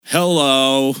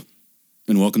Hello,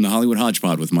 and welcome to Hollywood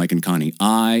Hodgepod with Mike and Connie.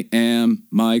 I am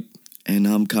Mike. And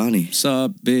I'm Connie.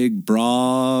 Sup, big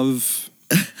brav?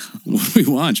 What do we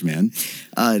watch, man?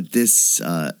 I've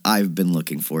been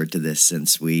looking forward to this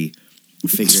since we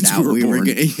figured Since out we were born.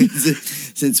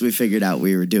 since we figured out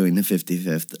we were doing the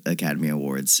 55th Academy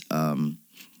Awards.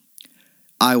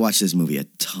 I watched this movie a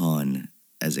ton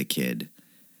as a kid.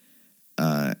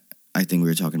 I think we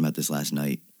were talking about this last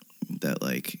night, that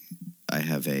like I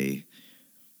had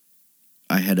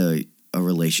a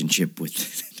relationship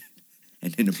with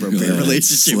an inappropriate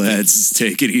relationship. Let's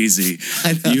take it easy.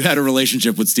 You had a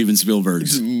relationship with Steven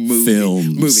Spielberg's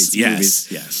films. Movies.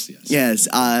 Yes.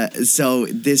 So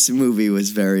this movie was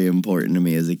very important to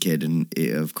me as a kid, and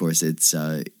of course it's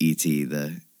E.T.,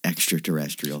 the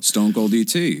Extra-Terrestrial. Stone Cold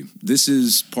E.T. This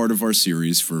is part of our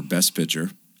series for Best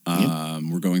Picture.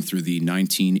 We're going through the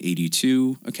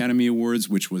 1982 Academy Awards,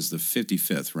 which was the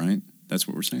 55th, right? That's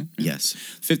what we're saying? Yes.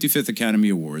 55th Academy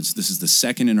Awards. This is the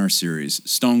second in our series.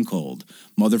 Stone Cold,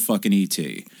 motherfucking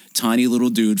E.T. Tiny little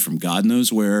dude from God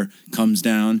knows where comes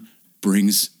down,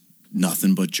 brings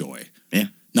nothing but joy. Yeah.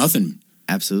 Nothing.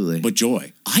 Absolutely. But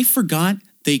joy. I forgot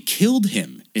they killed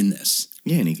him in this.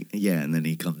 Yeah, and then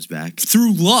he comes back.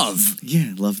 Through love.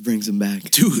 Yeah, love brings him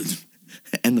back. Dude.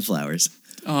 And the flowers.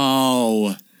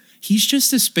 Oh, he's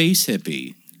just a space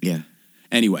hippie. Yeah.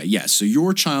 Anyway, yes, so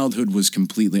your childhood was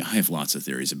completely... I have lots of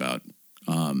theories about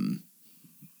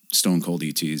Stone Cold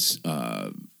E.T.'s,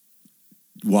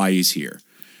 why he's here,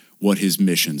 what his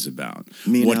mission's about,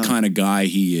 what kind of guy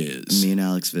he is. Me and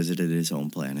Alex visited his home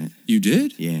planet. You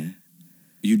did? Yeah.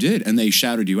 You did, and they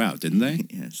shouted you out, didn't they?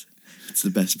 Yes. It's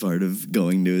the best part of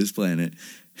going to his planet.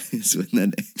 Is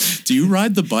when Do you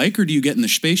ride the bike, or do you get in the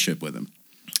spaceship with him?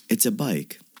 It's a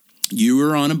bike. You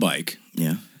were on a bike.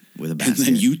 Yeah. With a basket. And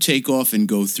then you take off and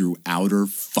go through outer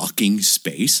fucking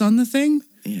space on the thing?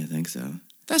 Yeah, I think so.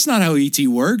 That's not how E.T.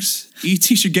 works.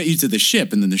 E.T. should get you to the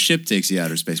ship, and then the ship takes you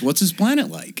outer space. What's his planet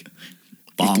like?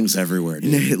 Bongs everywhere,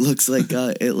 dude. It looks like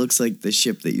the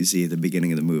ship that you see at the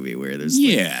beginning of the movie, where there's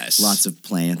lots of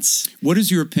plants. What is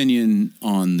your opinion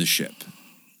on the ship?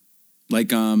 Like,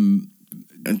 they're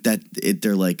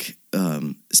like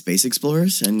space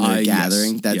explorers and they're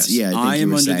gathering. Yes, That's yes. yeah. I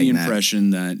am under the impression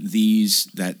that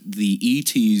the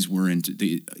ETs were into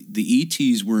the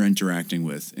ETs we're interacting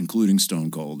with, including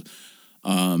Stone Cold,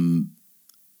 are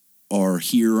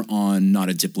here on not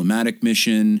a diplomatic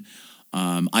mission.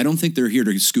 I don't think they're here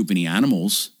to scoop any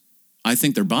animals. I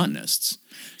think they're botanists.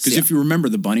 Because if you remember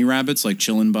the bunny rabbits like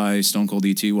chilling by Stone Cold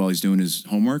ET while he's doing his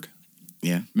homework.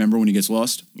 Yeah. Remember when he gets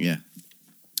lost? Yeah.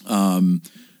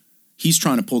 He's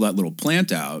trying to pull that little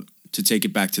plant out to take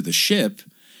it back to the ship,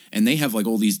 and they have like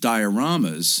all these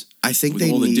dioramas. I think with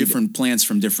they all need the different plants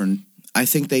from different. I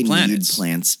think they planets. need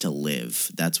plants to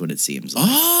live. That's what it seems like.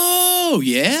 Oh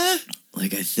yeah,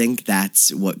 like I think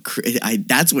that's what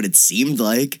that's what it seemed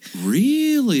like.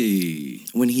 Really?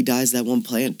 When he dies, that one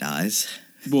plant dies.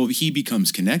 Well, he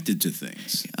becomes connected to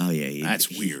things. Oh yeah, that's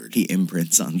weird. He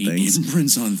imprints on things. He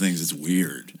imprints on things. It's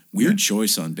weird. Weird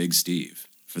choice on Big Steve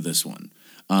for this one.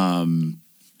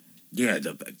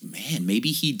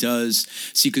 Maybe he does.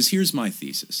 See, because here's my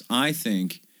thesis. I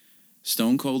think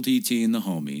Stone Cold E.T. and the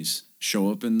homies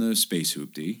show up in the space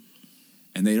hoopty,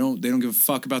 and they don't give a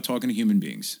fuck about talking to human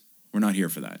beings. We're not here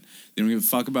for that. They don't give a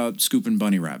fuck about scooping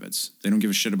bunny rabbits. They don't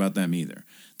give a shit about them either.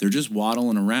 They're just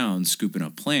waddling around scooping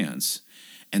up plants,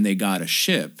 and they got a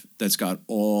ship that's got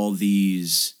all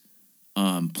these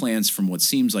plants from what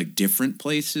seems like different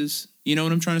places. You know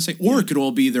what I'm trying to say? Or it could all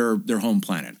be their home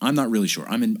planet. I'm not really sure.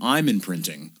 I'm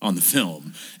imprinting on the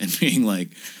film and being like,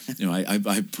 you know,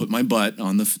 I put my butt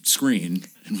on the screen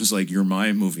and was like, "You're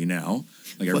my movie now."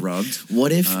 Like I rubbed.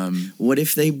 What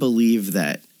if they believe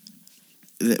that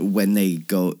when they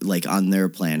go like on their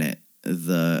planet,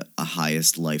 the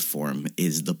highest life form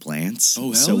is the plants? Oh,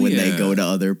 hell so when they yeah. go to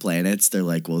other planets, they're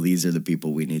like, "Well, these are the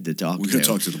people we need to talk to." We're gonna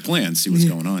talk to the plants, see what's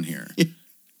going on here.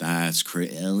 That's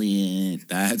Elliot.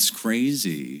 That's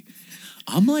crazy.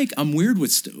 I'm weird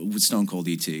with Stone Cold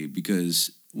E.T.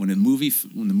 because when the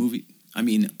movie, I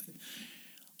mean,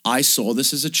 I saw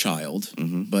this as a child,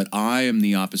 but I am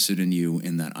the opposite in you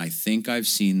in that I think I've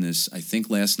seen this. I think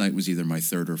last night was either my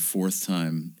third or fourth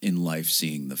time in life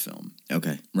seeing the film.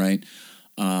 Okay. Right?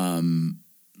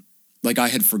 Like I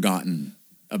had forgotten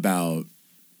about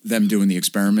them doing the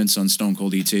experiments on Stone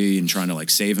Cold E.T. and trying to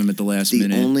like save him at the last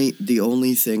minute. The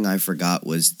only thing I forgot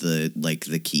was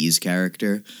the Keys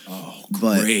character. Oh,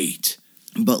 great.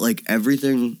 But like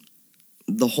everything,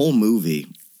 the whole movie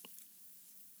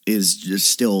is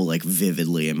just still like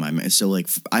vividly in my mind. So like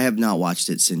I have not watched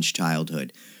it since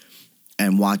childhood,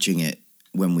 and watching it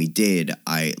when we did,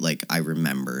 I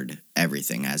remembered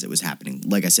everything as it was happening.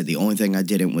 Like I said, the only thing I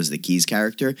didn't was the Keys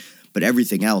character, but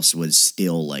everything else was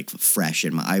still like fresh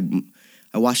in my.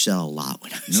 I watched that a lot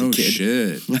when I was a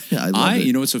kid. No shit. I love it.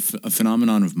 You know, it's a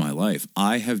phenomenon of my life.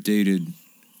 I have dated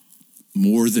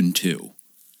more than two,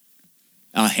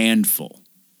 a handful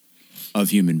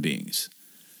of human beings,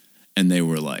 and they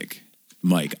were like,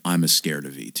 "Mike, I'm scared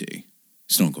of E.T.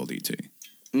 Stone Cold E.T."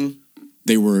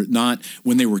 They were not,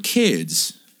 when they were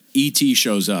kids, E.T.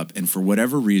 shows up, and for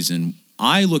whatever reason,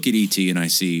 I look at E.T. and I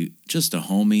see just a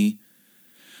homie.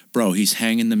 Bro, he's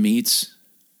hanging the meats.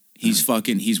 He's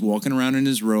walking around in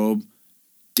his robe,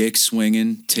 dick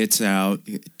swinging, tits out.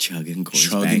 Chugging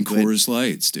Banquet. Coors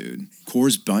Lights, dude.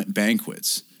 Coors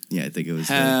Banquets. Yeah, I think it was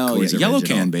Hell Coors yeah. Yellow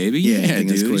Original. can, baby. Yeah, I Yeah, think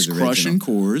it was dude. Coors He's crushing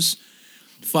Original. Coors.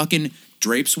 Fucking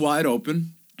drapes wide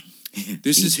open.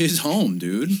 This is his home,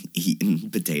 dude. Eating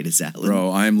potato salad.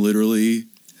 Bro, I'm literally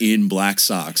in black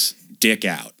socks, dick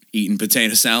out, eating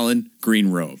potato salad,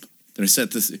 green robe. Then I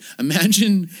set this.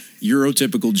 Imagine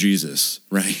Eurotypical Jesus,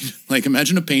 right? Like,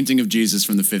 imagine a painting of Jesus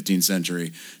from the 15th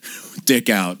century. Dick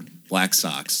out, black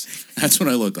socks. That's what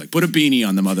I look like. Put a beanie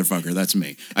on the motherfucker. That's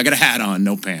me. I got a hat on,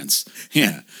 no pants.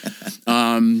 Yeah.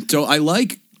 So I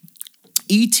like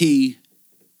E.T.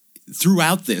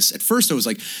 throughout this. At first I was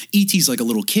like, E.T.'s like a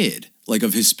little kid, like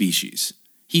of his species.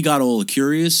 He got all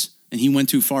curious and he went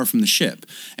too far from the ship.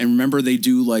 And remember they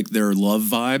do like their love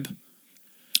vibe?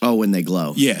 Oh, when they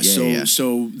glow. Yeah,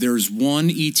 so there's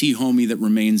one E.T. homie that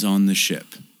remains on the ship.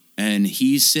 And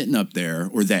he's sitting up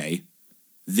there, or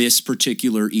this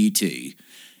particular E.T.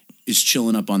 is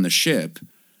chilling up on the ship.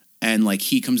 And like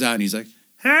he comes out and he's like,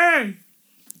 "Hey,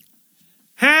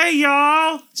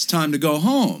 y'all, it's time to go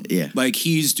home." Yeah. Like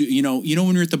he's, you know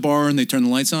when you're at the bar and they turn the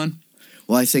lights on?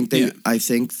 Well, I think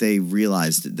they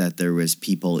realized that there was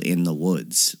people in the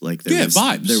woods. Like there was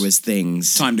vibes. There was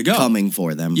things Time to go. coming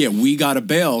for them. Yeah, we got to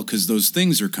bail because those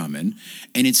things are coming.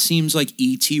 And it seems like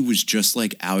E.T. was just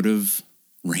like out of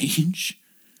range,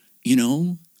 you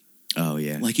know? Oh,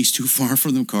 yeah. Like he's too far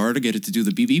from the car to get it to do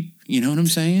the beep beep. You know what I'm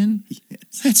saying?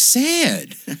 Yes. That's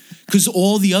sad. Because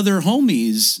all the other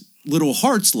homies, little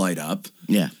hearts light up.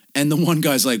 Yeah. And the one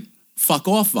guy's like, fuck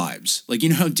off vibes. Like, you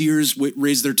know how deers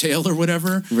raise their tail or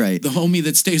whatever? Right. The homie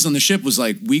that stays on the ship was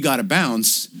like, we got to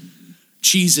bounce.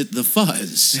 Cheese at the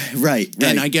fuzz. Right.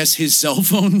 And I guess his cell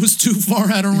phone was too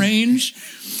far out of range.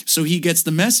 So he gets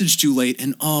the message too late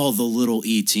and all the little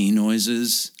E.T.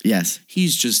 noises. Yes.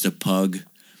 He's just a pug.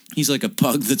 He's like a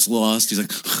pug that's lost. He's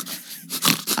like...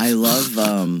 I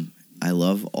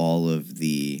love all of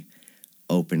the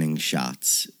opening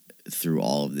shots through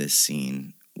all of this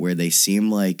scene where they seem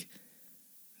like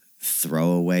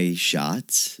throwaway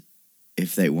shots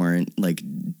if they weren't like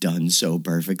done so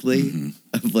perfectly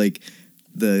of like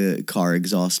the car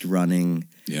exhaust running,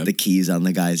 the keys on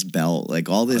the guy's belt, like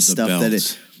all this stuff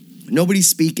that nobody's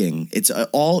speaking. It's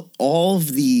all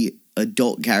of the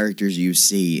adult characters you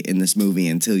see in this movie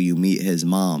until you meet his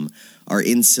mom are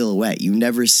in silhouette. You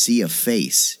never see a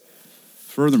face.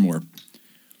 Furthermore,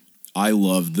 I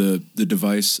love the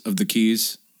device of the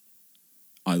keys.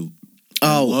 I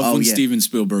love when Steven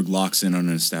Spielberg locks in on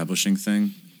an establishing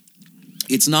thing.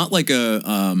 It's not like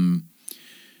a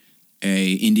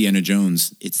Indiana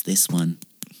Jones. It's this one.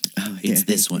 Oh, yeah. It's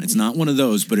this one. It's not one of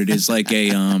those, but it is like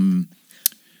a.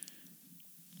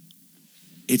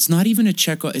 It's not even a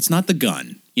check. It's not the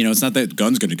gun. You know, it's not that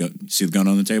gun's going to go. See the gun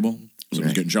on the table?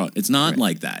 Someone's getting shot. It's not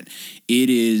like that. It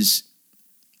is.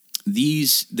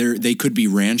 They could be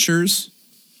ranchers,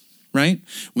 right?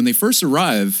 When they first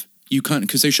arrive,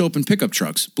 because they show up in pickup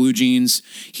trucks, blue jeans.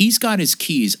 He's got his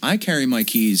keys. I carry my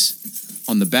keys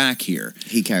on the back here.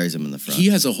 He carries them in the front. He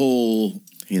has a whole...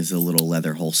 He has a little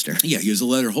leather holster. Yeah, he has a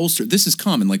leather holster. This is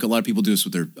common. Like a lot of people do this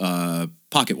with their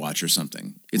pocket watch or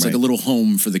something. It's like a little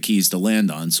home for the keys to land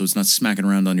on, so it's not smacking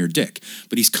around on your dick.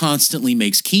 But he constantly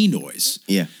makes key noise.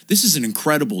 Yeah. This is an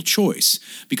incredible choice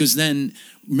because then,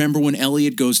 remember when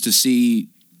Elliot goes to see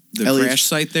the crash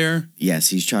site there? Yes,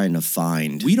 he's trying to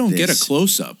find. We don't get a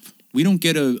close-up. We don't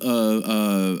get a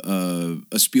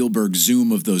Spielberg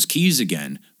zoom of those keys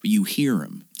again, but you hear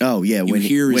him. Oh yeah, when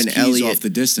keys Elliot off the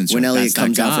distance. When Elliot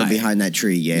comes out from behind that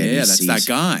tree, that's that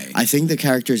guy. I think the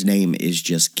character's name is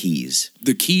just Keys.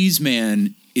 The Keys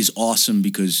man is awesome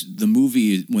because the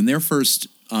movie when they're first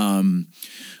when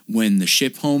the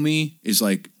ship homie is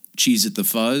like cheese at the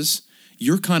fuzz,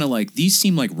 you're kind of like these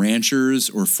seem like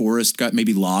ranchers or forest guys,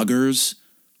 maybe loggers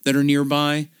that are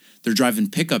nearby. They're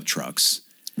driving pickup trucks.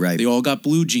 Right. They all got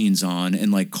blue jeans on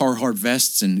and like Carhartt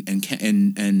vests and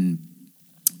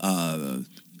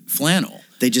flannel.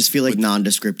 They just feel like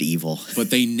nondescript evil.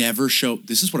 But they never show,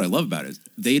 this is what I love about it,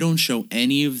 they don't show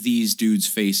any of these dudes'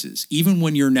 faces. Even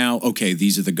when you're now, okay,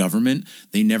 these are the government,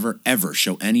 they never ever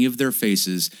show any of their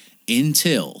faces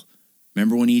until,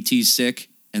 remember when E.T.'s sick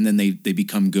and then they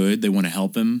become good, they want to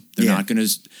help him, they're not going to,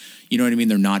 you know what I mean,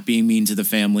 they're not being mean to the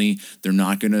family, they're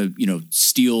not going to,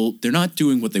 steal, they're not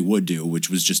doing what they would do, which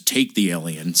was just take the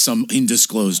alien some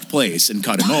undisclosed place and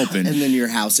cut him open. And then your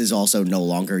house is also no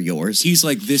longer yours. He's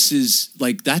like, this is,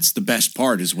 like, that's the best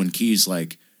part is when Key's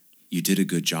like, you did a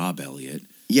good job, Elliot.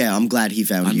 Yeah, I'm glad he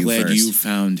found you first. I'm glad you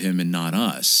found him and not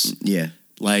us. Yeah.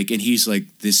 Like, and he's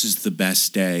like, this is the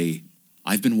best day.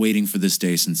 I've been waiting for this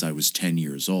day since I was 10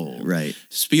 years old. Right.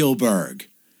 Spielberg.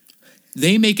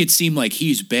 They make it seem like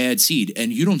he's bad seed,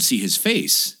 and you don't see his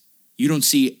face. You don't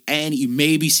see any, you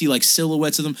maybe see like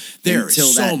silhouettes of them. There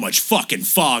is so much fucking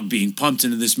fog being pumped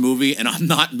into this movie, and I'm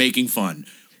not making fun.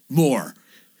 More.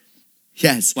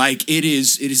 Yes. Like it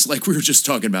is like we were just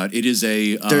talking about. It is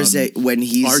a when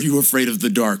he's Are You Afraid of the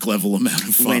Dark level amount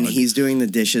of fog. When he's doing the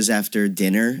dishes after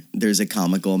dinner, there's a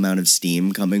comical amount of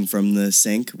steam coming from the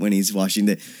sink when he's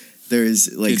washing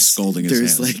there's like Kid's scolding his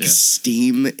hands, like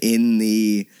steam in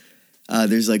the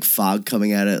there's like fog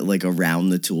coming out of like around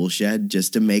the tool shed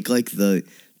just to make like the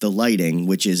lighting,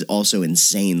 which is also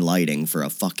insane lighting for a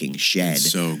fucking shed.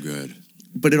 It's so good.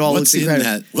 But it all looks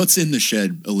incredible. What's in the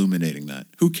shed illuminating that?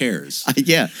 Who cares?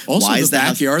 Yeah. Also, why is the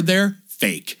backyard there?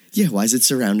 Fake. Yeah, why is it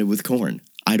surrounded with corn?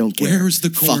 I don't care. Where's the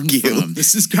corn from?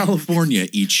 This is California.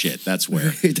 Eat shit. That's where.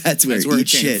 That's where it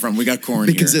came from. We got corn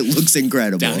because here. It looks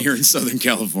incredible. Down here in Southern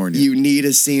California. You need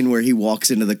a scene where he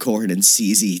walks into the corn and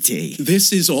sees E.T.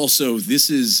 This is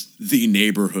the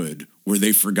neighborhood where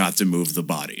they forgot to move the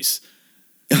bodies.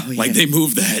 Oh, yeah. Like they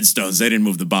moved the headstones. They didn't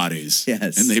move the bodies.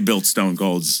 Yes. And they built Stone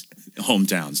Cold's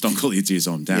hometown. Stone Cold E.T.'s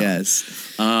hometown.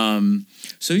 Yes.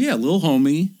 So yeah, little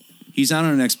homie. He's out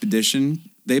on an expedition.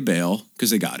 They bail because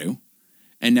they got to.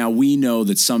 And now we know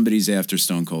that somebody's after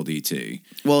Stone Cold E.T.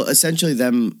 Well, essentially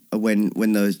them, when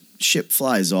the ship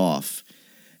flies off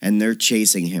and they're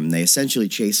chasing him, they essentially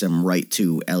chase him right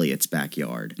to Elliot's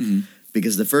backyard. Mm-hmm.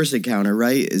 Because the first encounter,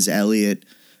 right, is Elliot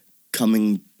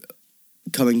coming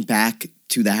back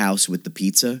to the house with the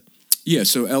pizza. Yeah,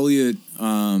 so Elliot...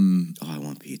 I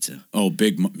want pizza. Oh,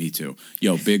 me too.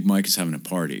 Yo, Big Mike is having a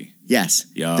party. Yes.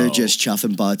 Yo. They're just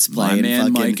chuffing butts, playing. My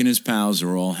man Mike and his pals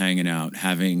are all hanging out,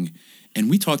 having... And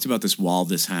we talked about this while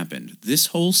this happened. This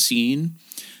whole scene,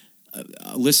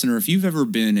 listener, if you've ever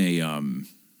been a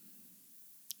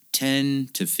 10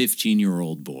 to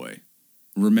 15-year-old boy,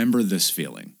 remember this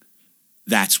feeling.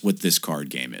 That's what this card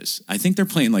game is. I think they're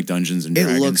playing like Dungeons and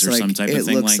Dragons or some type of thing like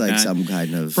that. It looks like some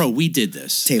kind of... Bro, we did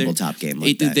this. Tabletop game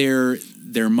like that.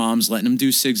 Their mom's letting them do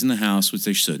SIGs in the house, which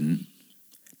they shouldn't.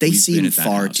 They seem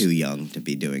far too young to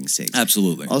be doing SIGs.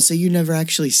 Absolutely. Also, you never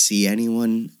actually see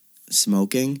anyone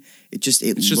smoking. It's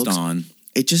just on.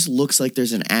 It just looks like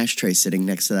there's an ashtray sitting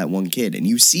next to that one kid, and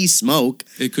you see smoke.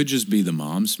 It could just be the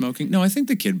mom smoking. No, I think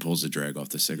the kid pulls the drag off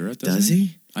the cigarette. Does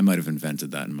he? I might have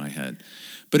invented that in my head,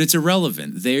 but it's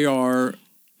irrelevant.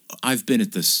 I've been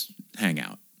at this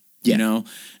hangout, you know,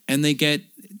 and they get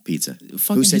pizza.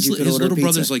 Who said you could order pizza? His little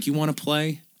brother's like, "You want to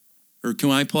play, or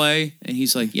can I play?" And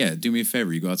he's like, "Yeah, do me a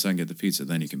favor. You go outside and get the pizza,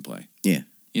 then you can play." Yeah.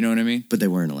 You know what I mean? But they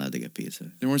weren't allowed to get pizza.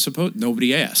 They weren't supposed.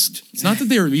 Nobody asked. It's not that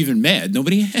they were even mad.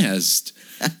 Nobody asked.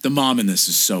 The mom in this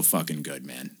is so fucking good,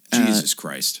 man. Jesus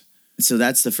Christ. So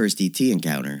that's the first ET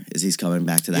encounter. Is he's coming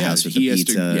back to the house with the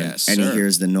pizza, and he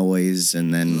hears the noise,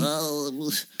 and then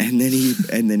he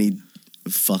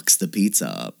fucks the pizza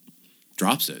up,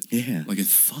 drops it. Yeah, like a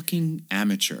fucking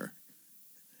amateur.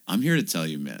 I'm here to tell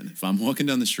you, man. If I'm walking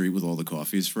down the street with all the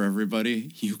coffees for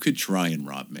everybody, you could try and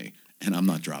rob me. And I'm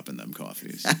not dropping them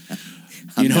coffees.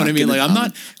 You know what I mean? Like I'm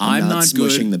not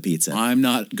smushing good. The pizza. I'm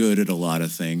not good at a lot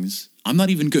of things. I'm not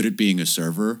even good at being a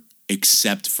server,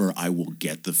 except for I will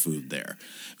get the food there.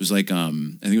 It was like I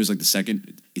think it was like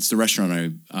it's the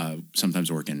restaurant I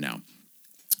sometimes work in now.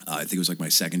 I think it was like my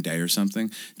second day or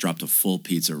something. Dropped a full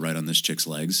pizza right on this chick's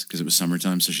legs because it was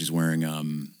summertime, so she's wearing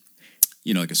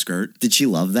like a skirt. Did she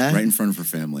love that? Right in front of her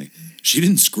family. She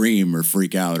didn't scream or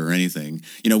freak out or anything.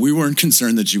 You know, we weren't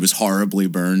concerned that she was horribly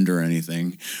burned or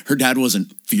anything. Her dad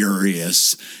wasn't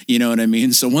furious. You know what I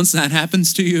mean? So once that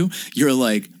happens to you, you're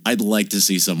like, I'd like to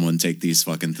see someone take these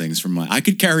fucking things from I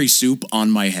could carry soup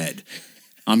on my head.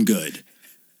 I'm good.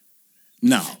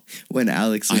 No. When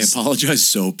Alex I apologize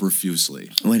so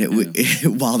profusely. When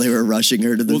while they were rushing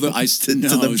her to the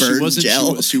burn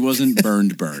gel. She wasn't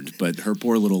burned, but her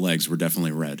poor little legs were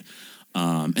definitely red.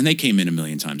 And they came in a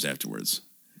million times afterwards.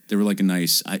 They were like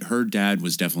her dad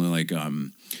was definitely like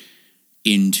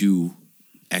into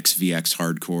XVX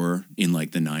hardcore in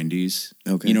like the 90s.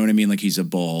 Okay. You know what I mean? Like he's a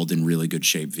bald and really good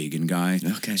shape vegan guy.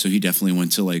 Okay. So he definitely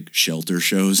went to like shelter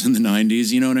shows in the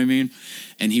 90s, you know what I mean?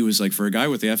 And he was like, for a guy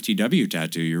with the FTW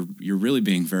tattoo, you're really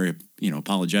being very,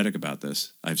 apologetic about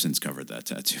this. I've since covered that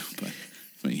tattoo,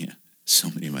 but yeah. So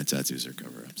many of my tattoos are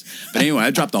cover-ups. But anyway,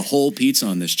 I dropped a whole pizza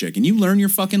on this chick, and you learn your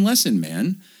fucking lesson,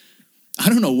 man. I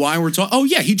don't know why we're talking. Oh,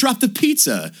 yeah, he dropped the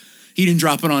pizza. He didn't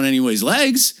drop it on anybody's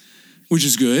legs, which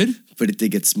is good. But it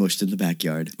did get smushed in the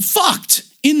backyard. Fucked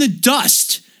in the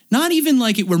dust. Not even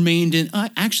like it remained in.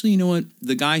 Actually, you know what?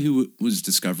 The guy who was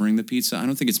discovering the pizza, I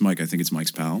don't think it's Mike. I think it's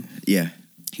Mike's pal. Yeah.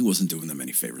 He wasn't doing them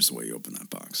any favors the way he opened that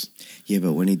box. Yeah,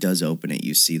 but when he does open it,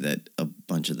 you see that a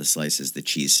bunch of the slices, the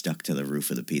cheese stuck to the roof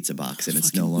of the pizza box, and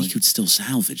it's no longer. We could still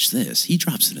salvage this. He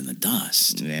drops it in the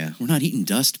dust. Yeah. We're not eating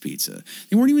dust pizza.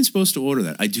 They weren't even supposed to order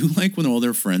that. I do like when all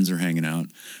their friends are hanging out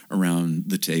around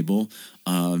the table,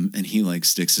 and he like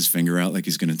sticks his finger out like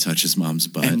he's going to touch his mom's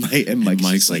butt. And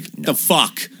Mike's like, no, the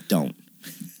fuck? Don't.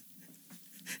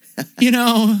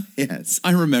 Yes.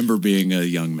 I remember being a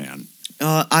young man.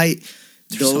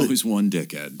 There's always one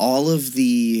dickhead. All of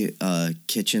the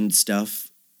kitchen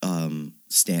stuff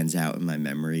stands out in my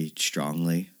memory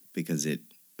strongly because it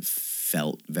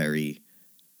felt very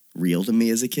real to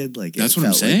me as a kid. Like that's what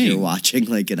I'm saying. Like you're watching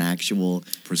like an actual.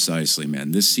 Precisely,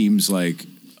 man. This seems like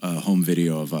a home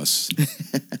video of us.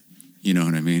 You know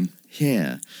what I mean?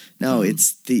 Yeah. No,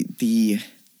 it's the.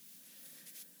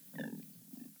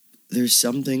 There's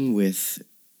something with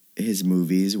his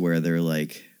movies where they're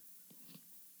like.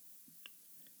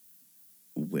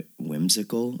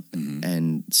 Whimsical,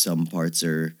 and some parts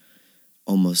are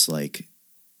almost like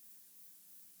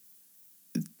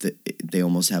they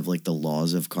almost have like the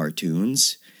laws of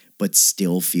cartoons, but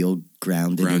still feel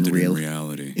grounded in in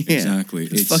reality. Yeah, exactly.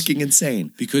 It's fucking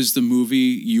insane. Because the movie,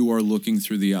 you are looking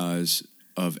through the eyes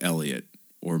of Elliot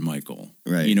or Michael.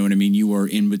 Right. You know what I mean? You are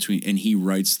in between, and he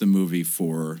writes the movie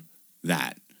for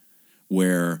that,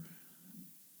 where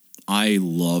I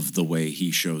love the way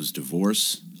he shows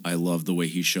divorce. I love the way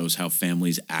he shows how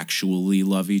families actually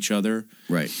love each other.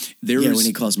 Right. When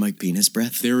he calls Mike penis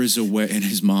breath. There is a way, and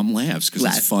his mom laughs because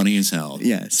it's funny as hell.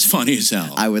 Yes. It's funny as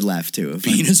hell. I would laugh too.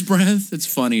 Penis breath?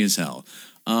 It's funny as hell.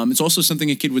 It's also something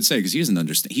a kid would say because he doesn't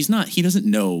understand. He doesn't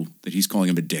know that he's calling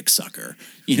him a dick sucker.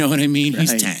 You know what I mean? Right.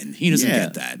 He's 10. He doesn't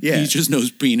get that. Yeah. He just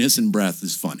knows penis and breath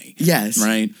is funny. Yes.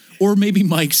 Right? Or maybe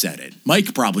Mike said it.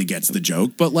 Mike probably gets the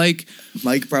joke, but like...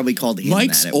 Mike probably called him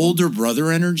Mike's that older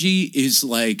brother energy is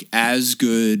like as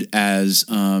good as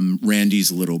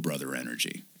Randy's little brother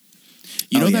energy.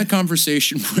 You know that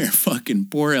conversation where fucking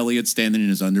poor Elliot's standing in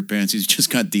his underpants, he's just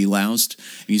got deloused,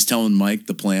 and he's telling Mike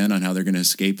the plan on how they're going to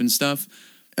escape and stuff?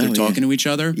 They're talking to each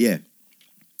other? Yeah.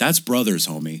 That's brothers,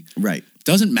 homie. Right.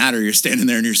 Doesn't matter you're standing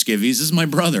there in your skivvies. This is my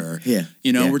brother. Yeah.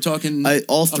 We're talking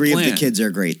all three of the kids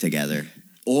are great together.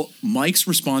 Mike's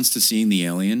response to seeing the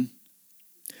alien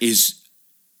is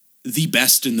the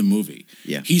best in the movie.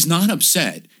 Yeah. He's not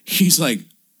upset. He's like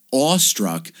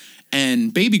awestruck.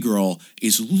 And baby girl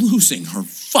is losing her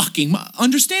fucking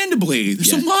understandably.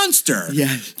 There's a monster. Yeah.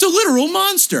 It's a literal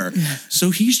monster. Yeah.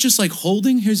 So he's just like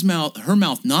holding her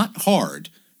mouth, not hard,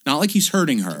 not like he's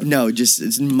hurting her. No, just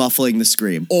it's muffling the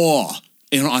scream. Awe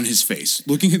on his face.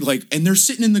 Looking at and they're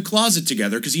sitting in the closet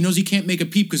together because he knows he can't make a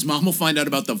peep because mom will find out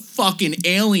about the fucking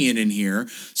alien in here.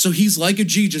 So he's like a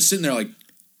G just sitting there like,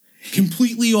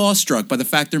 completely awestruck by the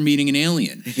fact they're meeting an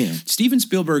alien. Yeah. Steven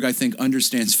Spielberg, I think,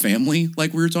 understands family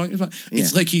like we were talking about.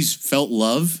 It's like he's felt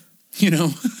love, you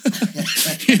know?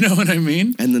 You know what I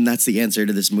mean? And then that's the answer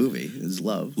to this movie, is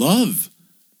love. Love.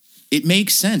 It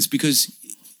makes sense because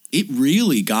it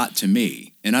really got to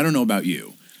me, and I don't know about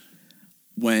you,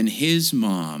 when his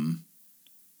mom,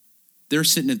 they're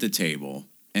sitting at the table,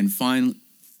 and finally,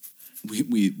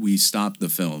 we stopped the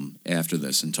film after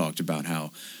this and talked about how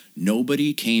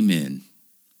nobody came in,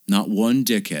 not one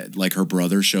dickhead, like her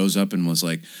brother shows up and was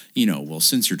like, well,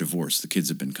 since you're divorced, the kids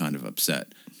have been kind of upset.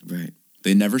 Right.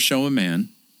 They never show a man,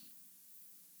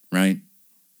 right?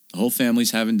 The whole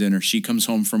family's having dinner. She comes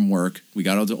home from work. We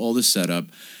got all this set up.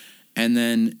 And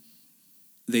then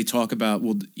they talk about,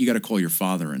 well, you got to call your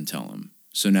father and tell him.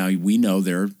 So now we know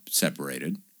they're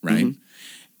separated, right? Mm-hmm.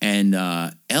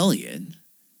 And Elliot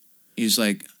is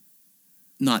like,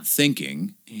 not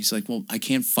thinking. He's like, well, I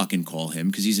can't fucking call him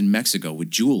because he's in Mexico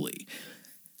with Julie.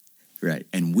 Right.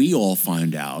 And we all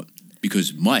find out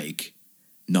because Mike,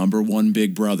 number one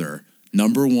big brother,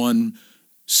 number one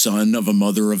son of a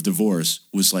mother of divorce,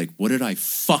 was like, what did I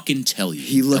fucking tell you?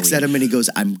 He looks at him and he goes,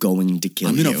 I'm going to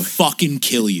kill you. I'm going to fucking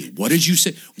kill you. What did you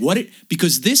say?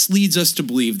 Because this leads us to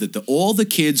believe that all the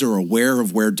kids are aware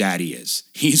of where daddy is.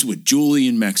 He's with Julie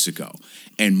in Mexico.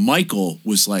 And Michael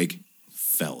was like,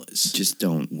 fellas, Just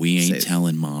don't. we say ain't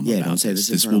telling mom Yeah, about don't say this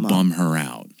in This front will of Mom. bum her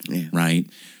out. Yeah. Right?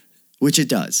 Which it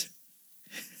does.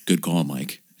 Good call,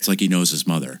 Mike. It's like he knows his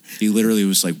mother. He literally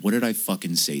was like, what did I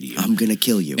fucking say to you? I'm going to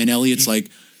kill you. And Elliot's like,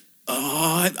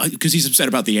 because he's upset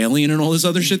about the alien and all this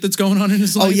other shit that's going on in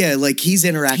his life. Oh, yeah, like he's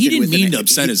interacted He didn't with mean to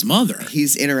upset his mother.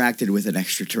 He's interacted with an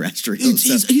extraterrestrial.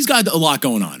 He's got a lot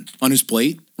going on his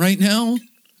plate right now,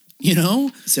 you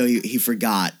know? So he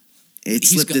forgot. It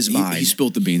slipped his mind. He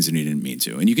spilled the beans and he didn't mean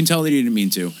to. And you can tell that he didn't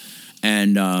mean to.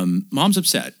 And mom's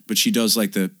upset, but she does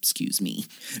like the, excuse me.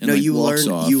 And No, like you walks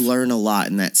learn off. you learn a lot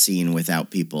in that scene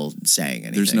without people saying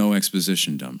anything. There's no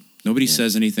exposition dumb. Nobody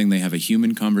says anything. They have a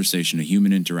human conversation, a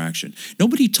human interaction.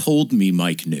 Nobody told me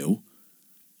Mike knew.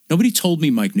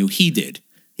 He did.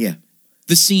 Yeah.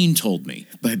 The scene told me.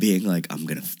 By being like, I'm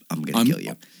gonna kill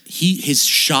you. His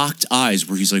shocked eyes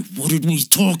where he's like, what did we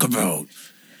talk about?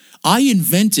 I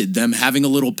invented them having a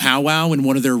little powwow in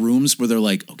one of their rooms where they're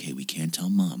like, okay, we can't tell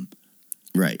mom.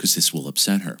 Right. Because this will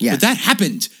upset her. Yeah. But that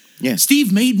happened. Yeah.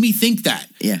 Steve made me think that.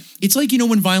 Yeah. It's like,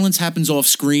 when violence happens off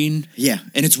screen. Yeah.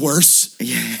 And it's worse.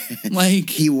 Yeah. Like.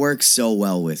 He works so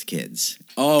well with kids.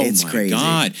 Oh, it's my crazy.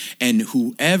 God. And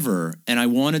whoever, and I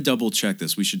want to double check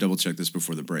this. We should double check this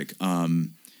before the break. I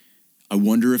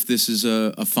wonder if this is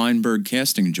a Feinberg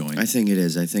casting joint. I think it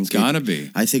is. I think it's got to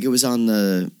be. I think it was on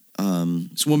the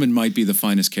this woman might be the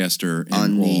finest caster in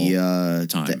on all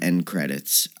time. The end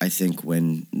credits. I think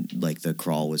when like the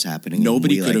crawl was happening,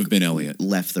 Nobody could have been Elliot.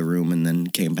 Left the room and then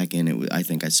came back in. I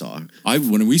think I saw her.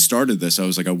 When we started this, I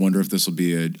was like, I wonder if this will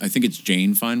be I think it's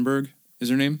Jane Feinberg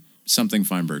is her name, something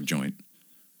Feinberg joint.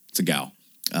 It's a gal.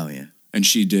 Oh yeah, and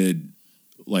she did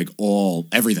like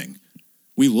everything.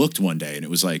 We looked one day and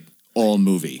it was like all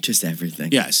movie, just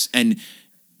everything. Yes, and.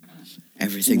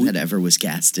 Everything that ever was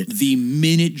casted. The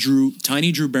minute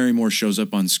Tiny Drew Barrymore shows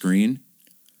up on screen.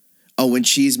 Oh, when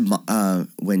she's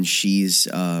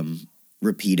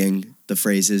repeating the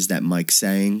phrases that Mike's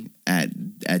saying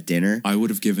at dinner. I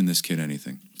would have given this kid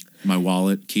anything. My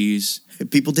wallet, keys.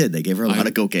 People did. They gave her a lot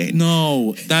of cocaine.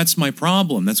 No, that's my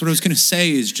problem. That's what I was going to say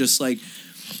is just like,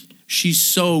 she's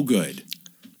so good.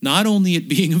 Not only at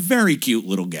being a very cute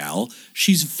little gal,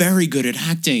 she's very good at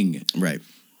acting. Right.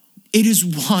 It is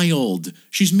wild.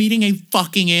 She's meeting a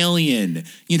fucking alien.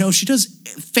 She does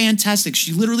fantastic.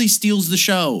 She literally steals the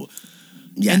show.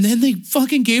 Yes. And then they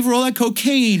fucking gave her all that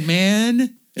cocaine,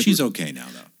 man. She's okay now,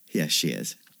 though. Yes, she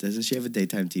is. Doesn't she have a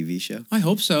daytime TV show? I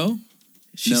hope so.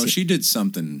 She did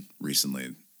something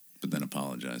recently, but then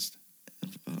apologized.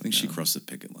 I think she crossed the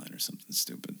picket line or something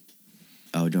stupid.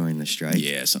 Oh, during the strike?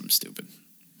 Yeah, something stupid.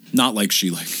 Not like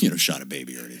she shot a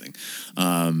baby or anything.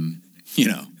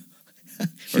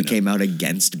 Or came out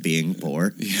against being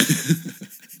poor.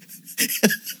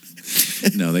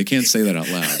 No, they can't say that out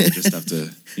loud. They just have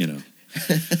to,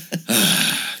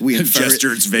 we have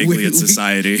gestures vaguely at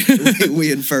society.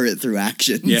 We infer it through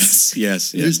actions.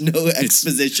 Yes. There's no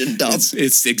exposition dump.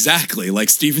 It's exactly like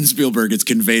Steven Spielberg. It's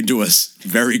conveyed to us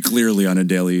very clearly on a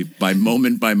daily, by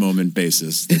moment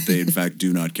basis that they, in fact,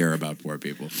 do not care about poor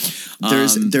people.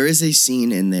 There is a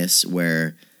scene in this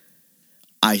where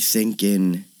I think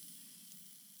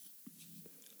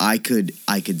I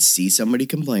could see somebody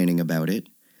complaining about it,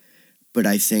 but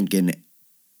I think in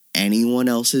anyone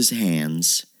else's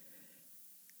hands,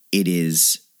 it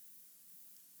is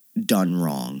done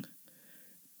wrong.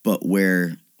 But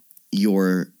where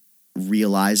you're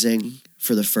realizing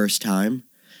for the first time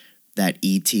that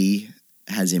E.T.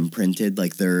 has imprinted,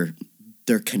 like they're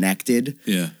connected.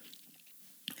 Yeah.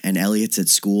 And Elliot's at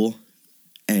school,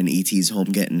 and E.T.'s home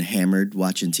getting hammered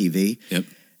watching TV. Yep.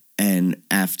 And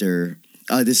after...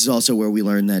 this is also where we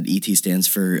learn that ET stands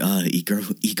for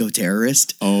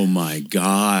eco-terrorist. Oh, my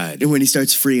God. And when he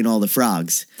starts freeing all the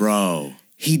frogs. Bro.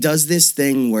 He does this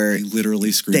thing where... He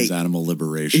literally screams animal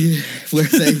liberation.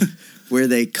 where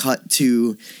they cut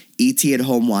to ET at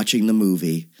home watching the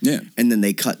movie. Yeah. And then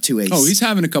they cut to a... Oh, he's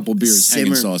having a couple beers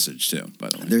hanging sausage, too, by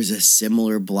the way. There's a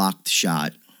similar blocked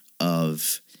shot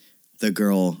of the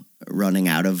girl running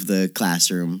out of the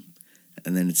classroom.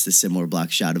 And then it's the similar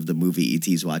block shot of the movie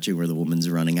E.T.'s watching where the woman's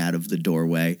running out of the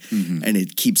doorway. Mm-hmm. And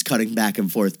it keeps cutting back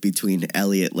and forth between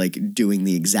Elliot, like, doing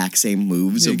the exact same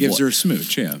moves. It gives her a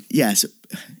smooch, yeah. Yes.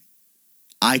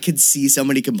 I could see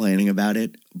somebody complaining about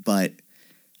it, but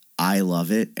I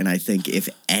love it. And I think if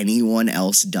anyone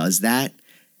else does that,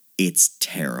 it's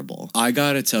terrible. I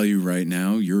gotta tell you right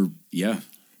now,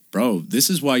 bro, this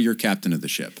is why you're captain of the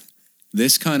ship.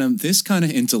 This kind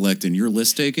of intellect and your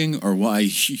list taking are why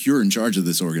you're in charge of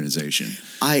this organization.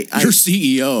 You're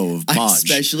CEO of Pod. I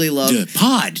especially love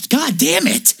Pod. God damn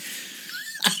it!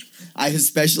 I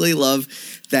especially love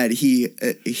that he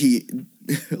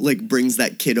like brings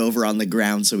that kid over on the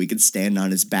ground so he can stand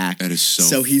on his back. That is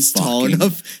so he's tall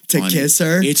enough to funny. kiss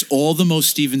her. It's all the most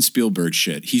Steven Spielberg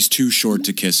shit. He's too short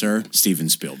to kiss her. Steven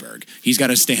Spielberg. He's got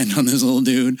to stand on this little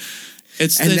dude.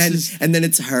 And then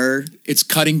it's her. It's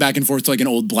cutting back and forth to like an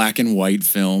old black and white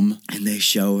film. And they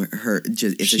show her.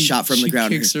 It's a shot from the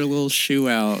ground. She kicks her little shoe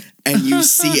out. And you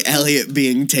see Elliot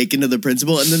being taken to the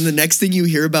principal. And then the next thing you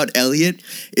hear about Elliot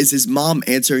is his mom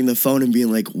answering the phone and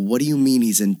being like, "What do you mean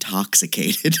he's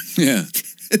intoxicated?" Yeah.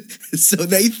 So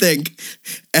they think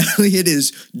Elliot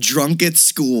is drunk at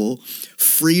school,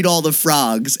 freed all the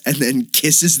frogs, and then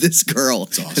kisses this girl.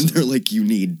 That's awesome. And they're like, "You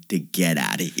need to get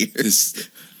out of here."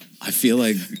 I feel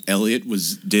like Elliot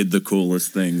did the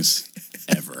coolest things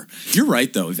ever. You're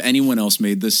right, though. If anyone else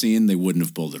made this scene, they wouldn't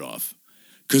have pulled it off.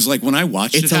 Because, like, when I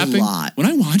watched it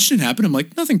happen, I'm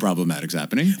like, nothing problematic's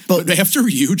happening. But after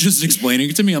you just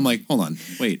explaining it to me, I'm like, hold on,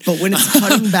 wait. But when it's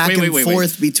cutting back and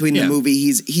forth between the movie,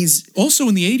 he's also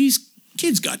in the 80s,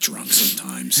 kids got drunk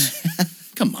sometimes.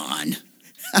 Come on.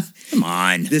 Come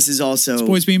on. This is also it's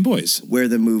boys being boys. Where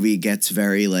the movie gets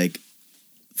very, like,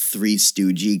 Three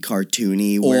Stoogey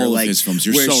cartoony. Where, all like, of his films.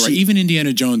 You're so right. Even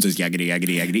Indiana Jones is yaggity,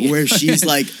 yaggity, yaggity. Where she's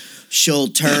like, she'll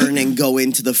turn and go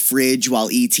into the fridge while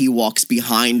E.T. walks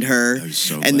behind her.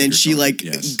 And then she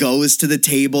goes to the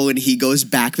table and he goes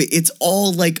back. It's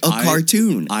all like a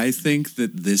cartoon. I think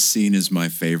that this scene is my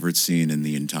favorite scene in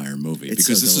the entire movie.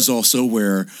 Because this is also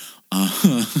where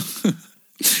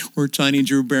Tiny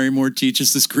Drew Barrymore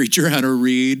teaches this creature how to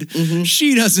read. Mm-hmm.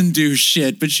 She doesn't do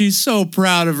shit, but she's so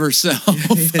proud of herself.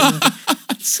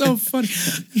 It's so funny.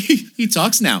 He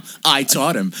talks now. I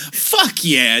taught him. Fuck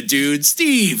yeah, dude.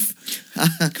 Steve.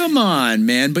 Come on,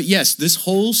 man. But yes, this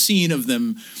whole scene of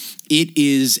them, it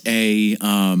is a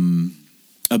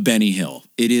Benny Hill.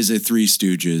 It is a Three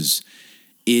Stooges.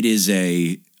 It is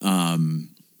a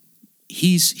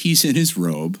he's in his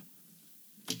robe.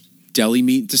 Deli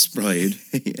meat displayed.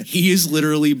 Yeah. He is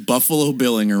literally Buffalo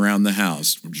Billing around the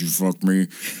house. Would you fuck me?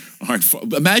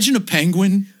 Imagine a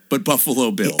penguin, but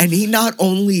Buffalo Bill. And he not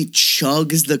only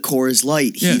chugs the Coors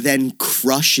Light, he then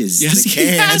crushes the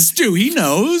can. He has to. He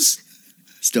knows.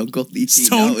 Stone Cold E.T.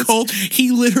 Stone Cold. He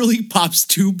literally pops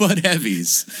 2 Bud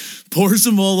Heavies, pours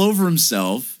them all over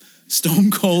himself.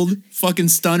 Stone Cold fucking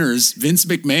stunners Vince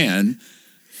McMahon.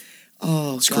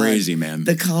 Oh, it's crazy, man.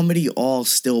 The comedy all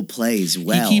still plays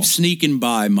well. He keeps sneaking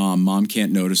by Mom. Mom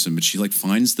can't notice him, but she like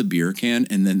finds the beer can,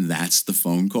 and then that's the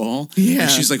phone call. Yeah. And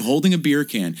she's like holding a beer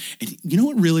can. And you know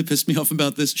what really pissed me off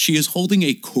about this? She is holding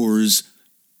a Coors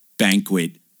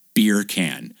Banquet beer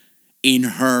can in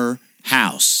her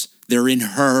house. They're in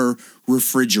her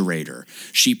refrigerator.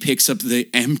 She picks up the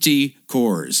empty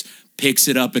Coors, picks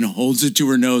it up and holds it to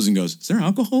her nose and goes, "Is there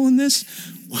alcohol in this?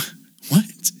 What?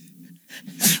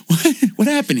 What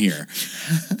happened here?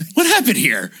 What happened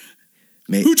here?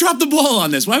 Who dropped the ball on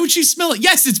this? Why would she smell it?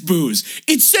 Yes, it's booze.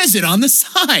 It says it on the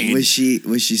side." Was she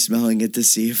smelling it to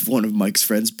see if one of Mike's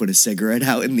friends put a cigarette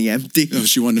out in the empty? No,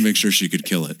 she wanted to make sure she could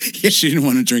kill it. Yeah. She didn't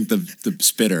want to drink the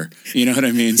spitter. You know what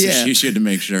I mean? So she had to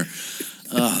make sure.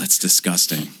 Oh, that's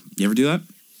disgusting. You ever do that?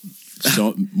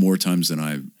 So more times than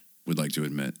I would like to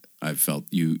admit. I've felt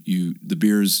the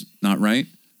beer's not right.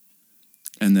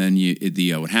 And then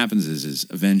what happens is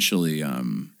eventually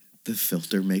the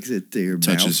filter makes it to your mouth.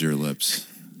 Touches your lips.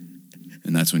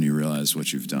 And that's when you realize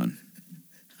what you've done.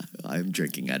 I'm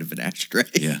drinking out of an ashtray.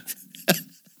 Yeah.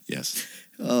 Yes.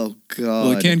 Oh, God.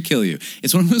 Well, it can kill you.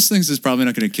 It's one of those things that's probably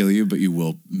not going to kill you, but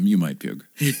you might puke.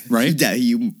 Right? Yeah,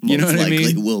 you most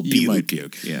likely will puke. You might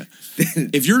puke, yeah.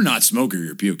 If you're not smoker,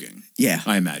 you're puking. Yeah.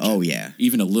 I imagine. Oh, yeah.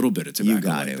 Even a little bit of tobacco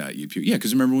like that, you puke. Yeah,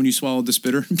 because remember when you swallowed the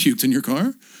spitter and puked in your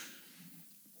car?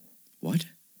 What?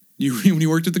 When you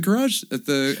worked at the garage at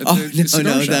the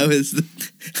cigar shop. That was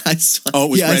it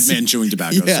was Red Man chewing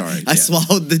tobacco. Yeah, sorry, I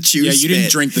swallowed the chew. Yeah, you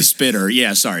didn't drink the spitter.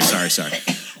 Yeah, sorry.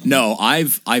 No,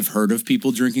 I've heard of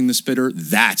people drinking the spitter.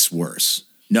 That's worse.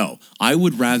 No, I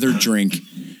would rather drink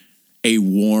a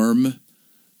warm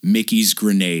Mickey's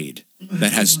grenade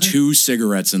that has 2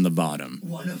 cigarettes in the bottom.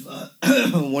 One of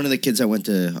the kids I went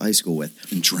to high school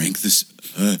with and drank this.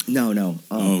 No.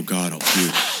 Oh God, I'll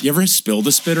puke. You ever spill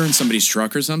the spitter in somebody's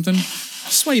truck or something?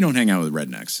 This is why you don't hang out with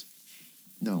rednecks.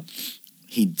 No,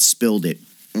 he spilled it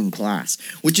in class,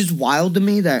 which is wild to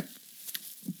me that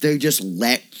they just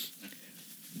let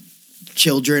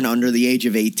children under the age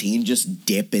of 18 just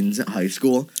dip in high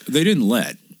school. They didn't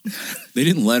let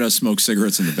us smoke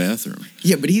cigarettes in the bathroom.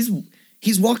 Yeah, but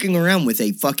he's walking around with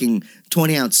a fucking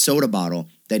 20-ounce soda bottle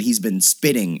that he's been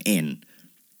spitting in,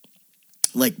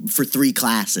 like, for 3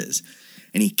 classes.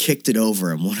 And he kicked it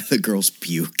over and one of the girls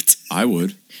puked. I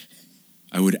would.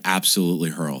 I would absolutely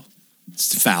hurl.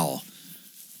 It's foul.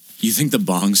 You think the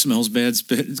bong smells bad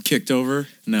kicked over?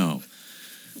 No.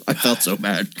 I felt so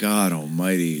bad. God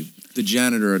almighty. The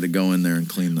janitor had to go in there and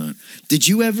clean that. Did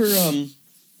you ever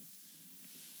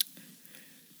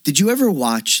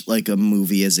watch like a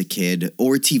movie as a kid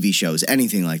or TV shows,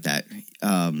 anything like that,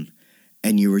 and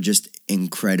you were just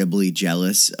incredibly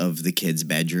jealous of the kids'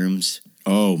 bedrooms?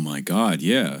 Oh my God,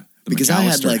 yeah. Because I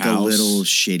had like house. a little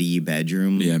shitty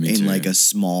bedroom in like a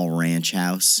small ranch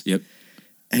house. Yep.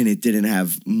 And it didn't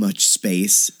have much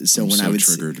space. So when I was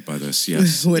triggered by this,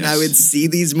 yes. When I would see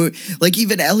these movies, like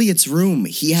even Elliot's room,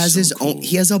 he has his own.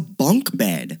 He has a bunk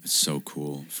bed. It's so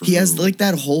cool. He has like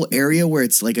that whole area where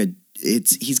it's like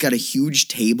he's got a huge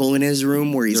table in his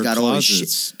room where he's got all his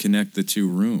shit. Connect the two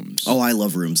rooms. Oh, I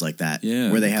love rooms like that.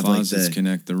 Yeah, where they have like the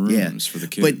connect the rooms for the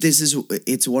kids. But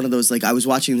it's one of those, like I was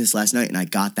watching this last night and I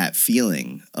got that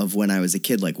feeling of when I was a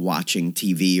kid, like watching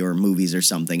TV or movies or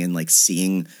something and like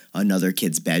seeing another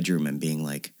kid's bedroom and being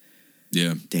like,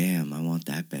 yeah, damn, I want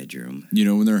that bedroom. You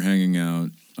know when they're hanging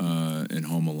out in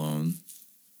Home Alone,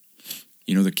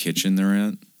 you know the kitchen they're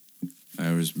at? I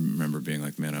always remember being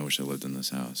like, man, I wish I lived in this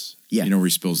house. Yeah. You know where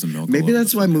he spills the milk? Maybe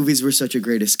that's why movies were such a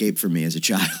great escape for me as a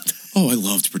child. Oh, I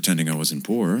loved pretending I wasn't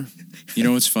poor. You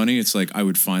know what's funny? It's like I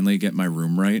would finally get my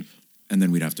room right, and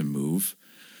then we'd have to move.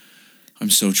 I'm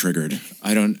so triggered.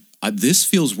 This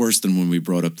feels worse than when we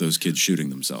brought up those kids shooting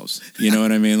themselves. You know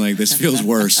what I mean? Like, this feels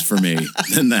worse for me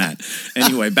than that.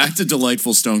 Anyway, back to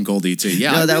delightful Stone Cold E.T.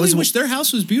 Yeah, no, I really wish their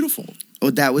house was beautiful. Oh,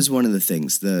 that was one of the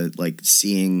things,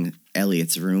 seeing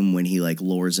Elliot's room when he like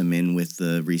lures him in with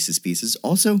the Reese's Pieces.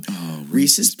 Also,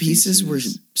 Reese's Pieces were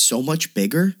so much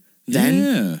bigger then.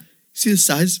 Yeah. See the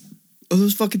size of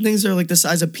those fucking things are like the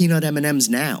size of peanut M&Ms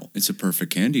now. It's a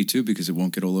perfect candy too because it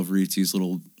won't get all over E.T.'s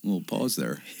little paws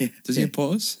there. Yeah. Does he have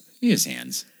paws? He has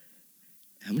hands.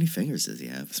 How many fingers does he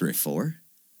have? 3. 4?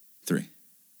 3.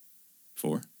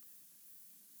 4.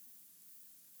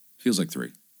 Feels like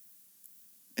 3.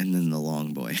 And then the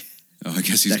long boy. Oh, I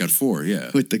guess he's got 4, yeah.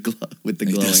 With the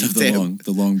glowing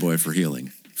the long boy for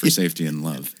healing, for safety and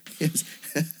love. Yes.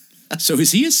 So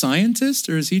is he a scientist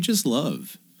or is he just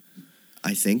love?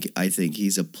 I think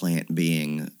he's a plant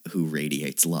being who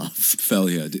radiates love. Fell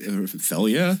yeah.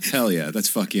 Hell yeah. That's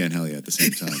fuck yeah and hell yeah at the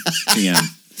same time.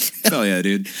 TM. Hell yeah,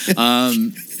 dude.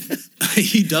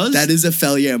 He does. That is a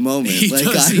fell yeah moment. He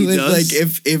does. Like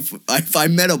if I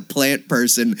met a plant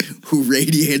person who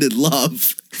radiated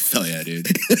love. Hell yeah, dude.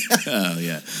 Oh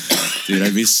yeah, dude.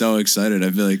 I'd be so excited.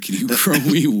 I'd be like, "Can you grow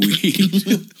me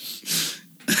weed?"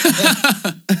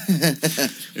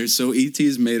 So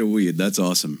ET's made of weed. That's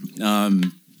awesome. I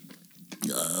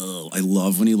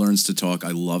love when he learns to talk.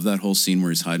 I love that whole scene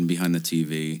where he's hiding behind the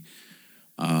TV.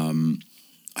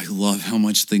 I love how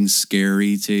much things scare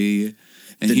E.T.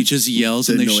 And he just yells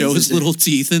and they show his little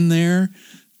teeth in there.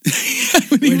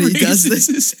 when he does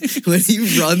this, when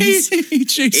he runs he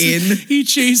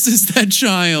chases that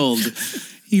child.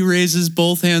 He raises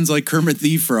both hands like Kermit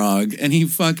the Frog, and he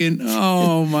fucking,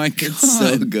 oh my God. It's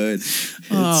so good. It's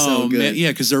so good. Man, yeah,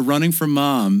 because they're running from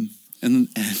Mom, and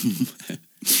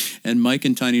Mike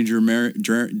and Tiny Drew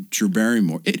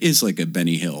Barrymore, it is like a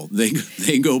Benny Hill.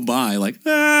 They go by like,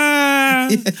 ah!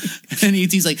 And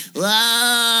E.T.'s like,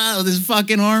 wow, with his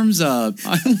fucking arms up.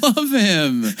 I love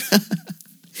him.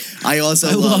 I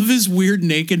love his weird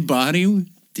naked body.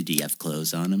 Did he have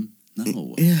clothes on him?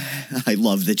 No. Yeah, I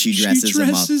love that she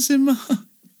dresses him up.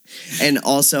 And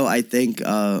also, I think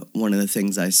one of the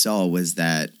things I saw was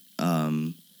that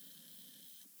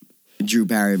Drew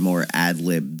Barrymore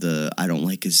ad-libbed the "I don't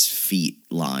like his feet"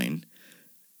 line.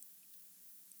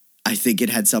 I think it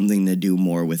had something to do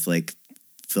more with like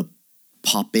the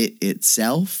puppet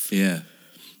itself. Yeah.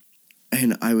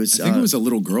 And I think it was a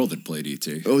little girl that played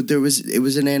E.T. Oh, it was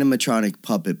an animatronic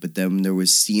puppet, but then there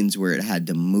was scenes where it had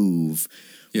to move.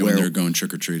 Yeah, when they're going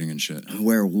trick-or-treating and shit.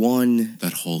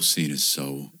 That whole scene is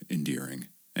so endearing.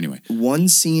 Anyway. One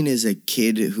scene is a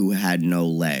kid who had no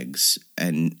legs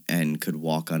and could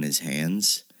walk on his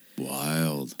hands.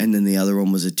 Wild. And then the other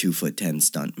one was a 2'10"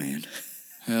 stuntman.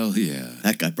 Hell yeah.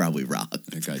 That guy probably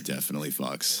rocked. That guy definitely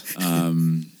fucks.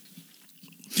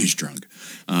 He's drunk.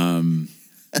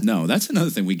 No, that's another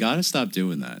thing. We got to stop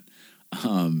doing that.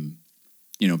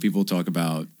 People talk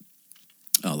about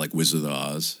like Wizard of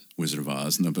Oz,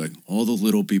 and they'll be like, all the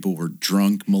little people were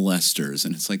drunk molesters.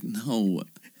 And it's like, no.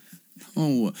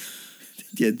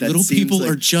 Yeah, little people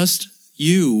are just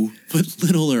you, but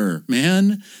littler,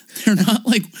 man. They're not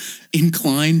like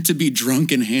inclined to be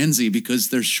drunk and handsy because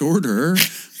they're shorter.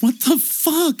 What the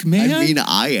fuck, man? I mean,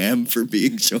 I am for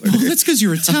being shorter. Well, that's because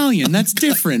you're Italian. That's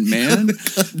different, man.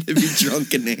 To be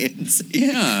drunk and handsy.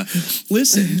 Yeah.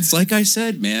 Listen, it's like I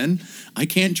said, man. I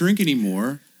can't drink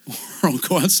anymore, or I'll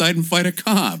go outside and fight a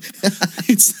cop.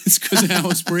 It's because of how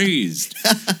it's raised,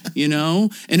 you know?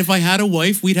 And if I had a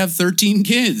wife, we'd have 13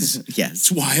 kids. Yes.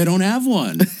 That's why I don't have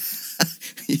one.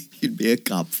 You'd be a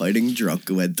cop fighting drunk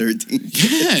who had 13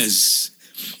 kids.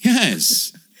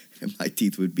 Yes. And my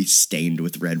teeth would be stained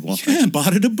with red wine. Yeah,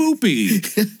 bada da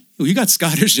boopy. Well, you got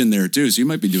Scottish in there, too, so you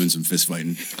might be doing some fist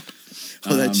fighting.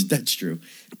 Oh, that's true.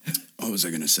 What was I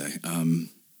going to say?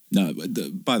 No,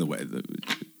 by the way,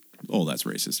 that's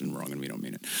racist and wrong, and we don't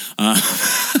mean it.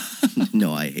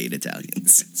 No, I hate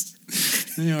Italians.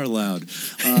 They are loud.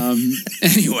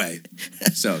 Anyway,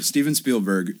 so Steven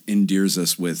Spielberg endears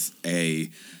us with a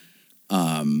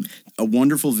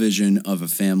wonderful vision of a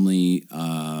family.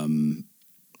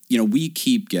 We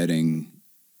keep getting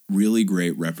really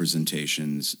great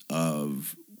representations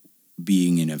of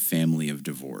being in a family of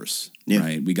divorce,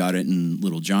 right? We got it in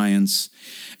Little Giants,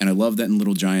 and I love that in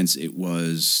Little Giants it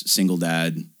was single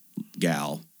dad,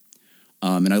 gal.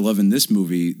 And I love in this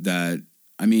movie that,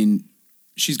 I mean,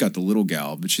 she's got the little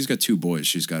gal, but she's got two boys.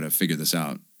 She's got to figure this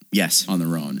out. Yes. On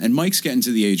their own. And Mike's getting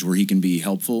to the age where he can be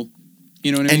helpful.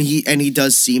 You know what I mean? And he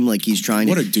does seem like he's trying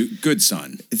to... What a good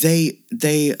son. They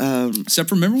Except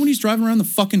for, remember when he's driving around the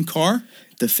fucking car?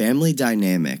 The family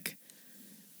dynamic,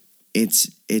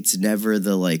 it's never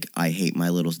the like, I hate my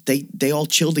little... They all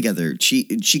chill together.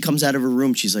 She comes out of her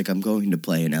room, she's like, I'm going to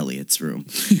play in Elliot's room.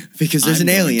 Because there's an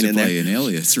alien in there. Play in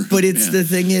Elliot's room. But it's the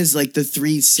thing is, like, the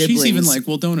three siblings... She's even like,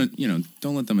 well, don't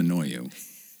let them annoy you,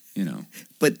 you know.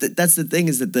 But that's the thing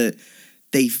is that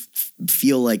they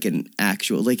feel like an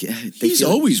actual... like he's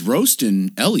always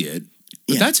roasting Elliot,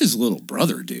 but that's his little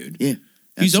brother, dude. Yeah.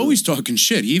 He's always talking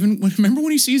shit. He even remember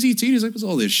when he sees E.T., he's like, what's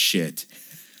all this shit?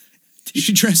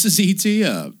 She dresses E.T.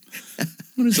 up.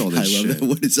 What is all this shit? I love that.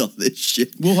 What is all this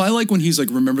shit? Well, I like when he's like,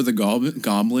 remember the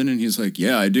goblin? And he's like,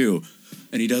 yeah, I do.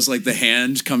 And he does like the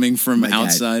hand coming from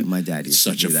outside. My dad used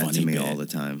to do that to me all the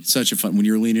time. Such a fun... When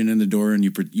you're leaning in the door and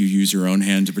you use your own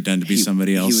hand to pretend to be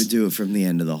somebody else. He would do it from the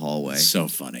end of the hallway. So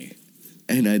funny.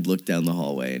 And I'd look down the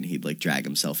hallway and he'd like drag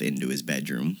himself into his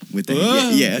bedroom with the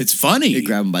it's funny. He'd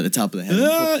grab him by the top of the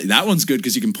head. That one's good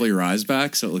because you can pull your eyes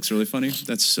back, so it looks really funny.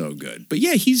 That's so good. But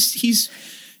yeah, he's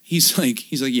like,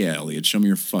 yeah, Elliot, show me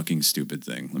your fucking stupid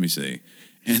thing. Let me see.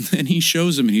 And then he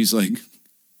shows him and he's like,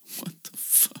 what the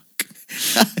fuck?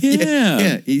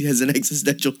 Yeah. He has an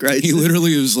existential crisis. He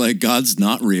literally was like, God's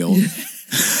not real.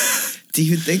 Do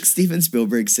you think Steven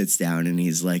Spielberg sits down and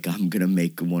he's like, I'm going to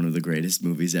make one of the greatest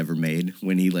movies ever made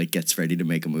when he like gets ready to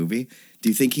make a movie? Do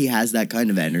you think he has that kind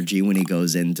of energy when he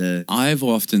goes into... I've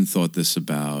often thought this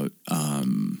about,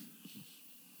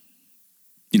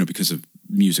 because of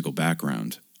musical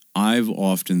background. I've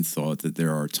often thought that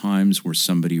there are times where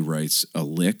somebody writes a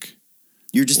lick.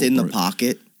 You're just in the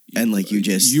pocket and like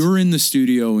You're in the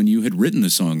studio and you had written the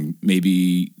song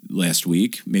maybe last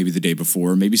week, maybe the day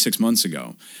before, maybe 6 months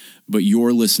ago. But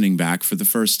you're listening back for the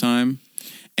first time,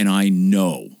 and I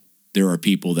know there are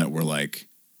people that were like,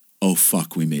 oh,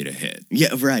 fuck, we made a hit. Yeah,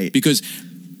 right. Because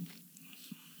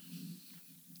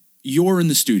you're in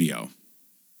the studio,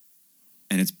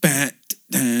 and it's,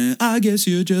 I guess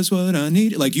you're just what I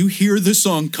need. Like, you hear this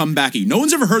song come back at you. No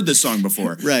one's ever heard this song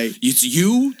before. Right. It's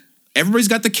you. Everybody's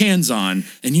got the cans on,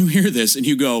 and you hear this, and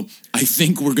you go, I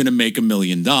think we're going to make $1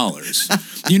 million.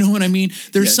 You know what I mean?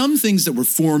 There's some things that were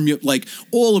like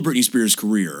all of Britney Spears'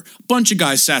 career. A bunch of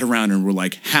guys sat around and were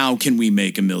like, how can we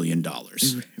make $1 million?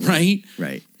 Right?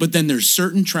 Right. But then there's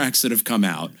certain tracks that have come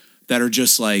out that are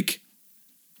just like,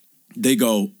 they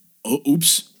go, oh,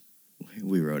 oops.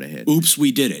 We wrote a hit. Oops,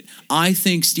 we did it. I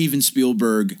think Steven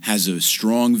Spielberg has a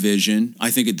strong vision.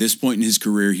 I think at this point in his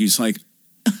career, he's like,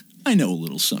 I know a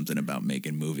little something about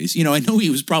making movies. I know he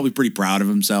was probably pretty proud of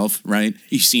himself, right?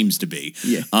 He seems to be.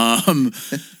 Yeah.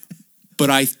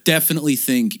 But I definitely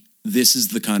think this is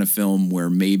the kind of film where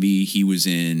maybe he was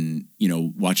in,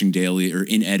 watching daily or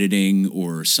in editing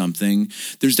or something.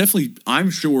 There's definitely, I'm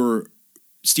sure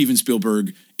Steven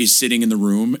Spielberg is sitting in the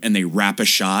room and they wrap a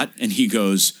shot and he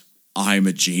goes, I'm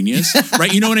a genius,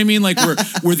 right? You know what I mean? Like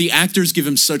where the actors give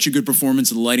him such a good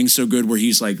performance and the lighting's so good where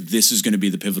he's like, this is going to be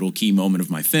the pivotal key moment of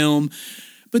my film.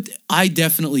 But I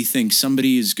definitely think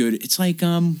somebody is good. It's like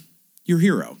your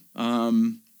hero.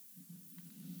 Not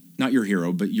your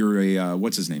hero, but you're a,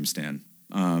 what's his name, Stan?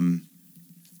 Tom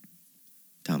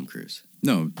Cruise.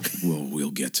 No,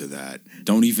 we'll get to that.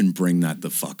 Don't even bring that the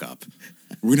fuck up.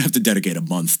 We're gonna have to dedicate a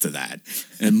month to that.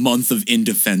 A month of in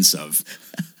defense of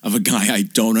a guy I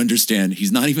don't understand.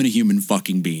 He's not even a human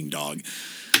fucking being, dog.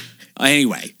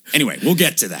 Anyway, we'll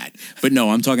get to that. But no,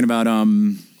 I'm talking about I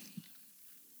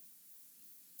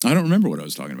don't remember what I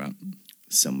was talking about.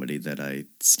 Somebody that I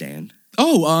stan.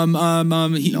 Oh,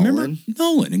 Nolan? remember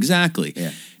Nolan, exactly.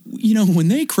 Yeah. You know, when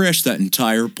they crashed that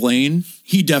entire plane,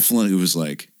 he definitely was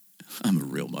like, I'm a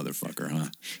real motherfucker, huh?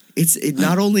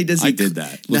 Not only does he I did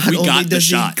that. Look, not we only got the does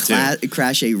shot, he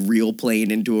crash a real plane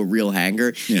into a real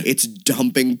hangar, Yeah. it's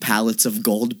dumping pallets of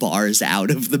gold bars out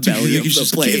of the belly of He's the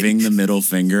just plane. giving the middle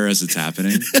finger as it's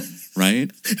happening, right?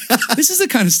 This is the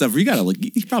kind of stuff where you gotta look.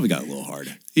 He probably got a little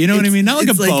hard. You know what I mean? Not like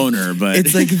a boner, but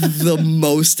it's like the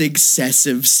most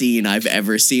excessive scene I've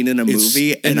ever seen in a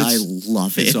movie, and I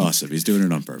love it. It's awesome. He's doing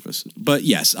it on purpose. But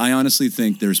yes, I honestly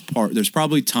think there's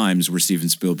probably times where Steven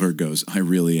Spielberg goes, "I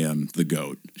really am the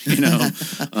GOAT." You know.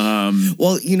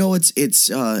 Well, you know, it's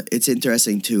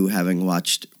interesting too, having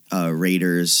watched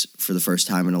Raiders for the first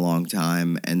time in a long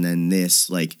time, and then this,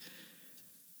 like,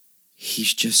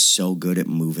 he's just so good at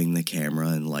moving the camera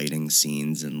and lighting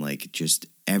scenes and like just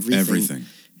everything.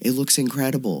 It looks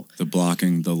incredible. The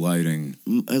blocking, the lighting,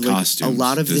 Like, costumes, a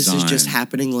lot of design. this is just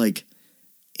happening like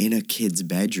in a kid's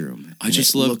bedroom. I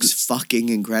just love looks fucking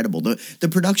incredible. The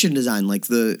production design, like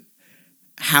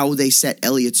how they set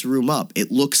Elliot's room up.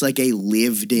 It looks like a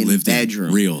lived-in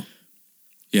bedroom. Real.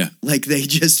 Yeah. Like they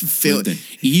just filled it.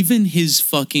 Even his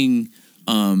fucking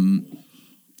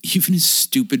even his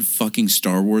stupid fucking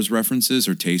Star Wars references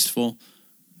are tasteful.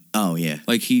 Oh yeah.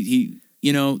 Like he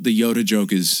you know, the Yoda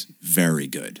joke is very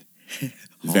good.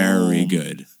 Very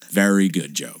good. Very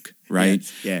good joke, right?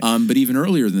 Yeah. But even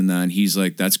earlier than that, he's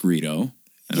like, that's Greedo.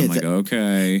 And I'm like,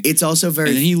 okay. It's also very...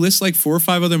 And then he lists like 4 or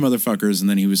 5 other motherfuckers, and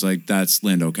then he was like, that's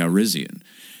Lando Calrissian.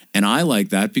 And I like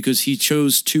that because he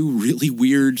chose 2 really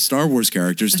weird Star Wars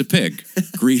characters to pick,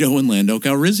 Greedo and Lando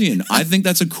Calrissian. I think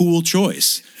that's a cool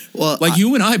choice. Well, like,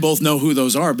 you and I both know who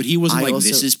those are, but he wasn't like, also,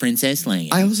 this is Princess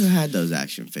Leia. I also had those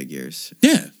action figures.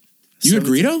 Yeah. You had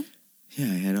Greedo? Yeah,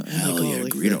 I had Hell yeah,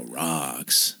 Greedo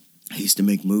rocks. I used to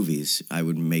make movies. I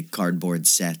would make cardboard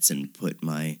sets and put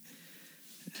my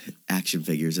action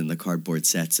figures in the cardboard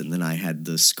sets, and then I had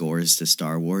the scores to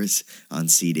Star Wars on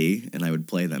CD, and I would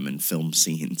play them and film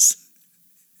scenes.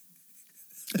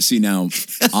 See, now,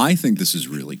 I think this is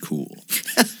really cool,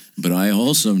 but I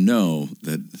also know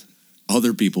that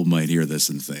other people might hear this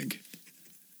and think,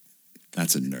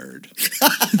 that's a nerd.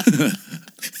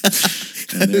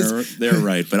 And they're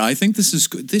right, but I think this is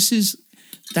good.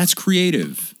 That's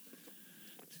creative.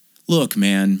 Look,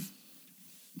 man,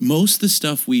 most of the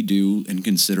stuff we do and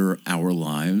consider our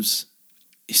lives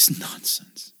is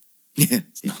nonsense. Yeah.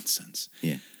 It's nonsense.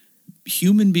 Yeah.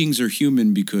 Human beings are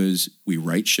human because we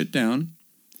write shit down,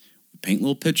 we paint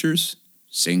little pictures,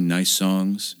 sing nice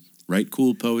songs, write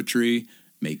cool poetry,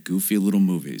 make goofy little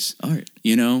movies. Art.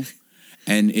 You know?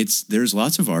 And there's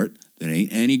lots of art that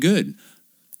ain't any good.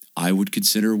 I would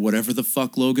consider whatever the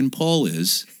fuck Logan Paul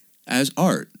is as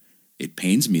art. It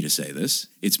pains me to say this.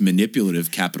 It's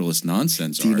manipulative capitalist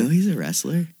nonsense art. Do you know he's a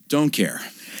wrestler? Don't care.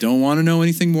 Don't want to know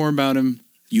anything more about him.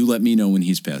 You let me know when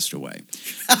he's passed away.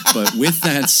 But with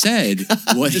that said,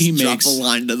 what he makes... Drop a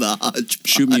line to the hodgepodge.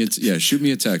 Shoot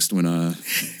me a text when I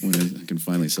can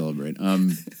finally celebrate.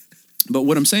 But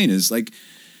what I'm saying is, like,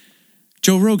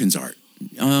 Joe Rogan's art.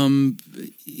 You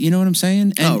know what I'm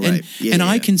saying? And, right. And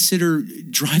I consider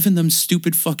driving them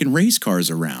stupid fucking race cars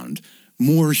around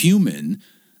more human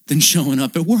than showing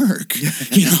up at work.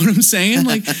 You know what I'm saying?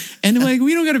 Like, and like,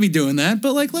 we don't got to be doing that,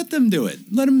 but like, let them do it.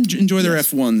 Let them enjoy their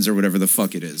F1s or whatever the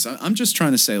fuck it is. I'm just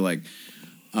trying to say, like,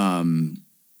 I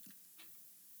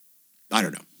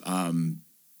don't know.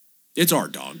 It's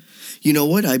art, dog. You know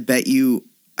what? I bet you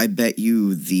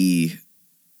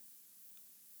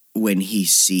when he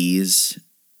sees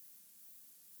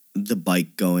the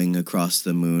bike going across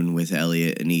the moon with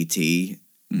Elliot and E.T.,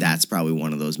 that's probably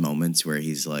one of those moments where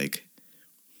he's like,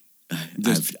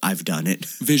 I've done it.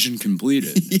 Vision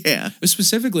completed. Yeah.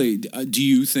 Specifically, do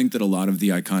you think that a lot of the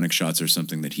iconic shots are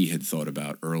something that he had thought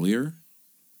about earlier?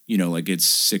 You know, like it's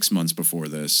 6 months before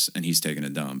this and he's taking a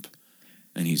dump.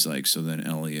 And he's like, so then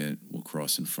Elliot will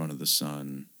cross in front of the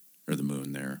sun or the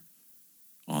moon there.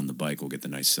 On the bike, we'll get the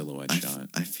nice silhouette shot.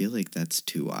 I feel like that's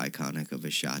too iconic of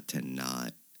a shot to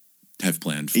not have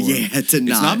planned for. Yeah, to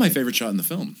not. It's not my favorite shot in the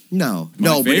film. No,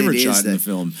 my favorite shot in the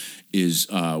film is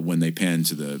when they pan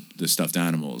to the stuffed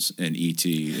animals, and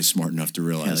E.T. is smart enough to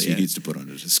realize he needs to put on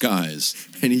a disguise,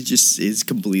 and he just is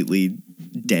completely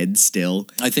dead still.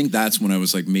 I think that's when I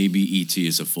was like, maybe E.T.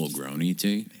 is a full grown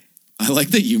E.T. I like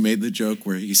that you made the joke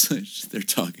where he's like, they're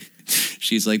talking.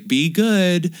 she's like, be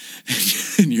good.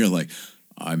 And you're like,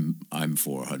 I'm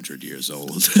 400 years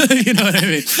old. You know what I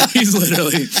mean?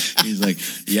 He's like,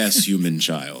 yes, human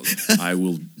child, I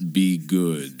will be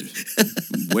good.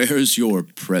 Where's your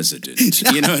president?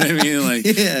 You know what I mean? Like,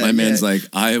 my man's like,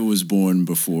 I was born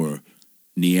before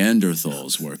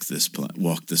Neanderthals walked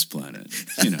this planet.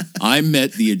 You know, I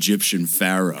met the Egyptian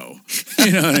pharaoh.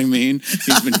 You know what I mean?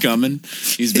 He's been coming.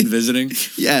 He's been visiting.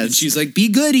 Yes. And she's like, be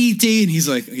good, E.T. And he's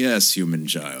like, yes, human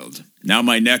child. Now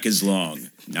my neck is long.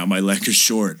 Now my leg is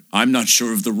short. I'm not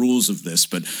sure of the rules of this,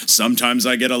 but sometimes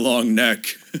I get a long neck.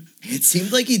 It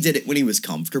seemed like he did it when he was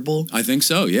comfortable. I think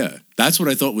so, yeah. That's what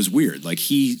I thought was weird. Like,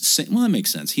 well, that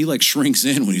makes sense. He, like, shrinks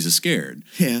in when he's scared.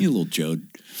 Yeah. He a little Jode.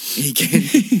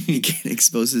 He can't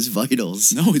expose his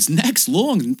vitals. No, his neck's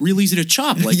long, real easy to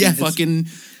chop, like Yes. in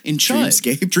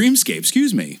Chud. Dreamscape,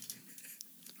 excuse me.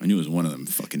 I knew it was one of them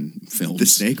fucking films. The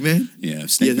Snake Man? Yeah,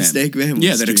 Snake Man. The Snake Man was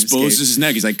Yeah, that Dreamscape. exposes his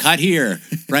neck. He's like, cut here,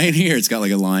 right here. It's got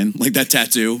like a line, like that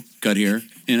tattoo, cut here,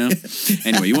 you know?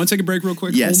 Anyway, you want to take a break real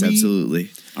quick? Yes, homie? Absolutely.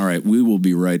 All right, we will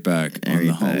be right back on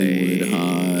the Hollywood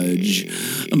Hodge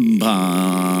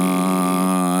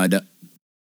pod.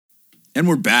 And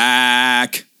we're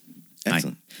back.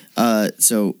 Excellent.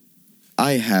 So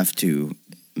I have to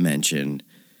mention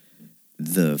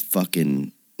the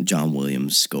fucking John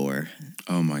Williams score.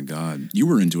 Oh my God. You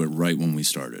were into it right when we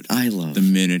started. The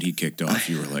minute he kicked off,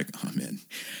 you were like, I'm in.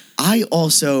 I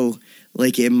also,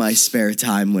 like, in my spare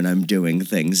time when I'm doing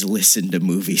things, listen to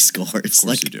movie scores. Of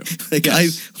course you do. Like,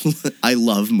 yes. I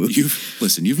love movies.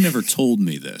 Listen, you've never told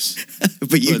me this.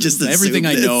 but you just everything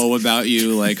I this. know about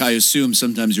you, like, I assume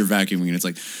sometimes you're vacuuming and it's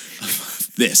like,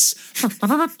 this.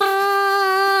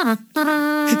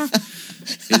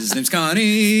 His name's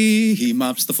Connie. He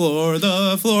mops the floor.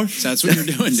 That's what you're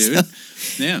doing, dude.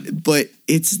 Yeah. But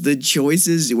it's the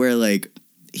choices where, like,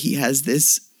 he has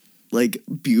this, like,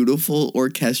 beautiful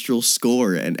orchestral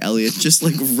score and Elliot's just,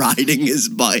 like, riding his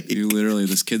bike. You literally,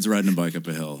 this kid's riding a bike up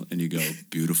a hill and you go,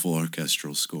 beautiful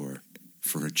orchestral score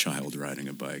for a child riding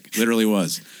a bike. Literally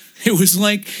was. It was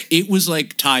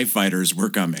like TIE fighters were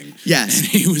coming. Yes. And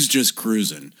he was just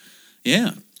cruising.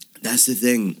 Yeah. That's the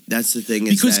thing.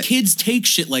 Because kids take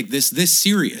shit like this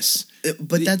serious.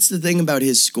 But that's the thing about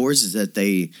his scores is that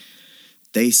they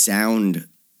sound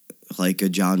like a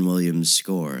John Williams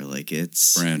score. Like,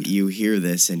 it's Brand. You hear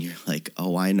this and you're like,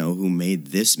 oh, I know who made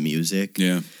this music.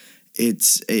 Yeah.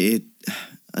 It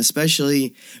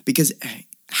especially because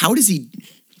how does he?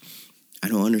 I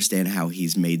don't understand how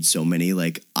he's made so many,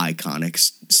 like, iconic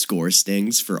score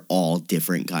stings for all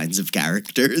different kinds of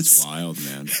characters. It's wild,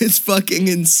 man. It's fucking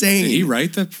insane. Did he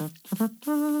write that?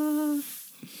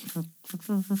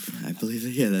 I believe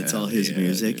that. Yeah, that's all his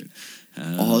music.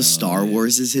 All All Star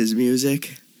Wars is his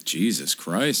music. Jesus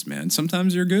Christ, man.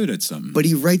 Sometimes you're good at something. But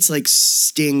he writes, like,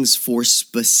 stings for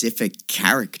specific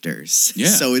characters. Yeah.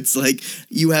 So it's like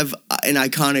you have an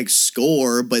iconic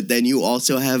score, but then you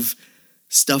also have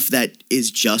stuff that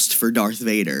is just for Darth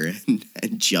Vader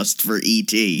and just for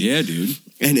E.T. Yeah, dude.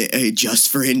 And just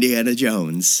for Indiana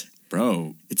Jones.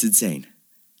 Bro. It's insane.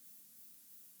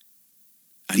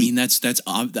 I mean,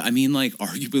 like,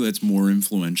 arguably that's more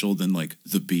influential than, like,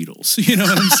 the Beatles. You know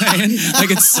what I'm saying? Like,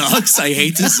 it sucks. I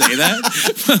hate to say that.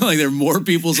 But, like, there are more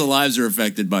people's lives are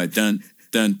affected by dun,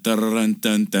 dun, dun, dun,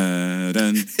 dun, dun,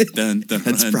 dun, dun, dun.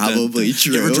 That's probably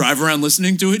true. You ever drive around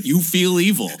listening to it? You feel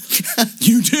evil.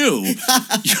 You do.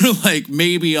 You're like,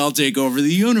 maybe I'll take over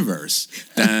the universe.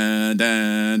 Dun,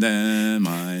 dun, dun,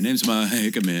 my name's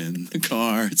Mike. I'm in the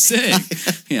car. It's sick.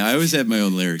 Yeah, I always have my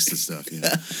own lyrics to stuff.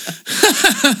 Yeah.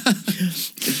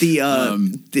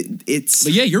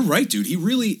 But yeah, you're right, dude. He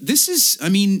really,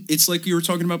 it's like you were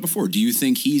talking about before. Do you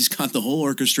think he's got the whole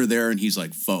orchestra there and he's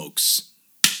like, folks,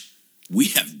 we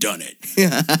have done it.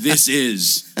 This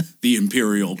is the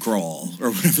Imperial Crawl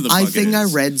or whatever the fuck I it think is. I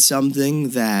read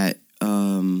something that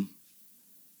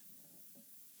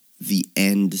the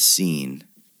end scene,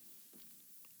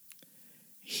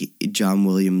 John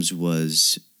Williams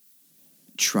was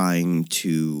trying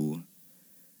to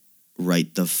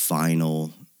write the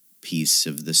final piece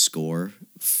of the score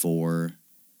for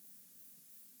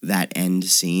that end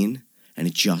scene, and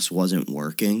it just wasn't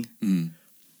working.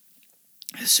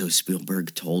 So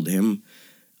Spielberg told him,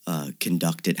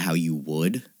 conduct it how you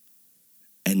would,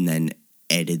 and then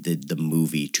edited the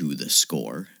movie to the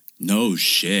score. No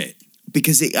shit.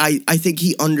 Because I think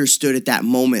he understood at that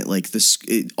moment, like, this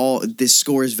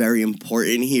score is very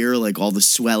important here, like, all the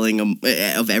swelling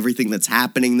of everything that's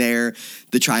happening there,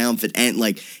 the triumphant end,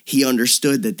 like, he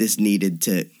understood that this needed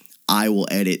to, I will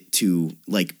edit to,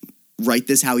 like, write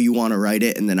this how you want to write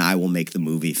it, and then I will make the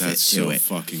movie fit That's to so it.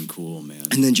 fucking cool, man.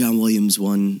 And then John Williams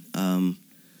won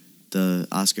the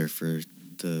Oscar for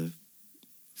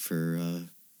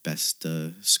best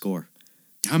score.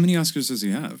 How many Oscars does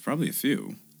he have? Probably a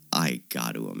few. I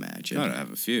got to imagine. Gotta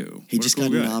have a few. He What a just cool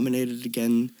got guy. nominated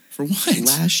again For what?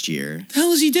 last year. The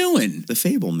hell is he doing? The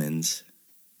Fabelmans.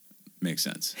 Makes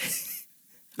sense.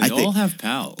 I They think- all have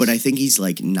pals. But I think he's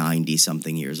like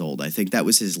 90-something years old. I think that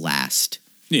was his last.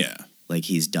 Yeah. Like,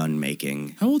 he's done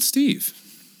making How old's Steve?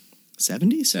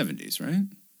 70s? 70s, right?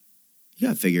 You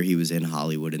gotta figure he was in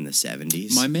Hollywood in the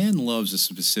 70s. My man loves a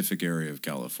specific area of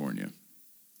California.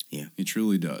 Yeah. He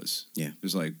truly does. Yeah.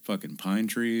 There's like fucking pine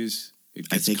trees. It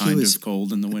I gets think he kind was- of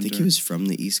cold in the I winter. think he was from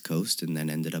the East Coast and then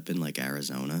ended up in like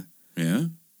Arizona Yeah?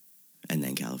 and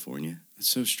then California. It's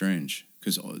so strange.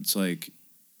 Because it's like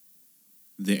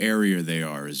the area they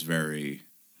are is very,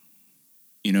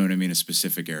 you know what I mean? A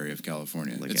specific area of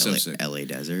California. Like it's LA, so sick. LA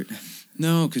desert.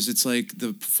 No, because it's like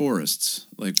the forests.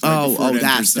 Like Oh, before it that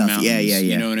enters the stuff. mountains, Yeah.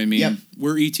 You know what I mean? Yep.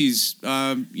 Where E.T.'s,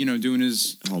 doing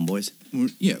his... Homeboys.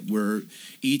 Where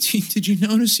E.T. Did you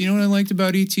notice? You know what I liked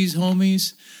about E.T.'s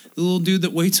homies? The little dude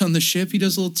that waits on the ship, he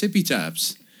does little tippy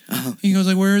taps. Oh. He goes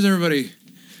like, "Where is everybody?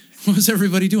 What's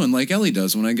everybody doing?" Like Ellie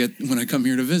does when I come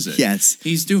here to visit. Yes.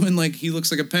 He's doing like he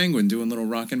looks like a penguin doing little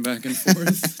rocking back and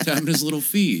forth, tapping his little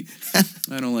feet.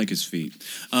 I don't like his feet.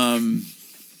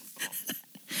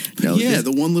 No, Yeah,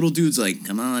 the one little dude's like,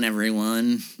 "Come on,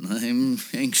 everyone, I'm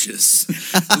anxious."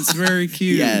 It's very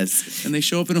cute. Yes. And they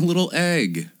show up in a little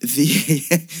egg. the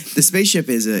spaceship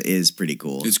is pretty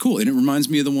cool. It's cool, and it reminds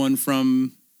me of the one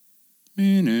from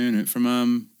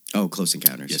Close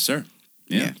Encounters. Yes, sir.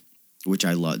 Yeah. Which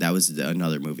I love. That was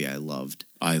another movie I loved.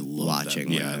 I love Watching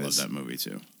That. when Yeah, I I love was- that movie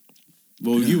too.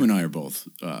 Well, you and I are both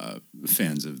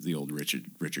fans of the old Richard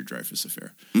Dreyfuss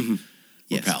affair. Mm-hmm.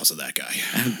 We're Yes. pals of that guy.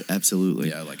 Absolutely.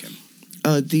 Yeah, I like him.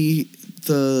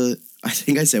 The I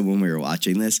think I said when we were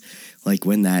watching this, like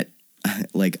when that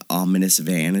like ominous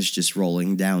van is just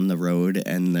rolling down the road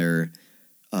and they're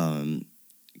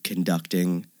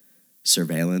conducting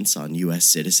surveillance on U.S.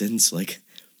 citizens. Like,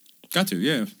 Got to,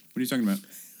 yeah. What are you talking about?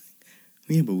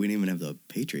 yeah, but we didn't even have the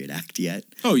Patriot Act yet.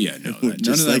 Oh, yeah, no. We're None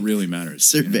just, of that like, really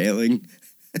matters. You know? Surveilling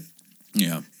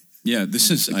Yeah. Yeah, this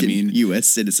is, I mean... U.S.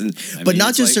 citizens, I but mean, not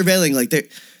it's just like- surveilling.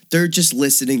 Like they're just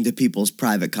listening to people's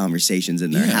private conversations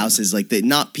in their Yeah. houses. Like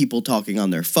not people talking on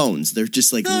their phones. They're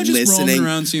just like No, just listening. rolling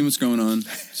around, seeing what's going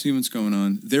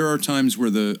on. There are times where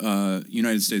the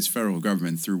United States federal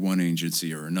government, through one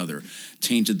agency or another,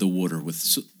 tainted the water with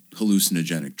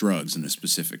hallucinogenic drugs in a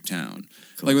specific town,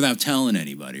 Cool. like without telling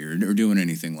anybody or doing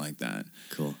anything like that.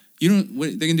 Cool. They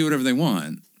can do whatever they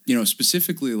want. You know,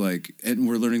 specifically like, and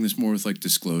we're learning this more with like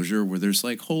disclosure, where there's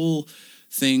like whole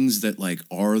things that like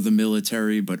are the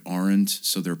military but aren't,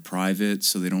 so they're private,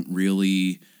 so they don't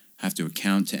really have to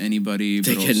account to anybody.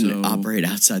 They but can also, operate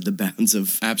outside the bounds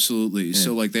of. absolutely. Yeah.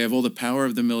 So like they have all the power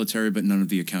of the military, but none of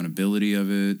the accountability of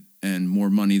it, and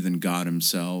more money than God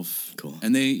himself. Cool.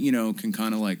 And they, can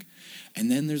kind of like,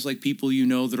 and then there's like people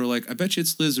that are like, I bet you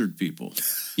it's lizard people.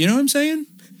 You know what I'm saying?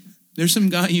 There's some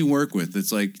guy you work with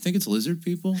that's like, think it's lizard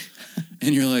people?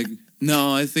 And you're like,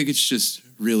 no, I think it's just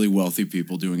really wealthy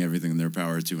people doing everything in their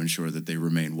power to ensure that they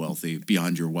remain wealthy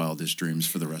beyond your wildest dreams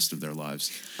for the rest of their lives.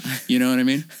 You know what I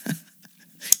mean?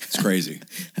 It's crazy.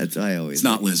 That's I always. It's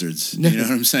not lizards. You know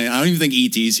what I'm saying? I don't even think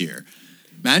E.T.'s here.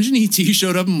 Imagine E.T.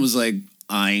 showed up and was like,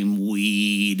 I'm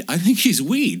weed. I think he's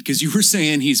weed because you were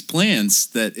saying he's plants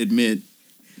that emit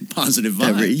positive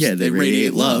vibes. They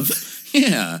radiate love.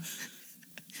 Yeah.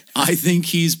 I think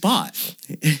he's pot.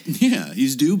 Yeah,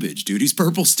 he's doobage, dude. He's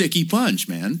purple sticky punch,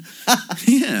 man.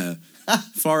 Yeah.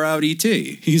 Far out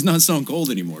E.T. He's not Stone Cold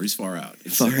anymore. He's far out.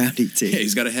 Far out E.T. Yeah,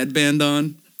 he's got a headband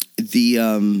on.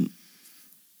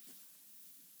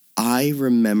 I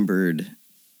remembered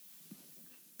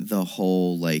the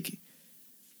whole like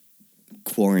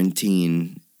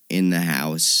quarantine in the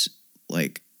house.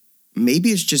 Like maybe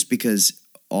it's just because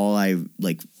all I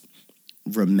like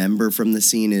remember from the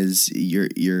scene is you're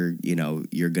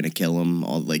gonna kill him,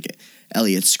 all like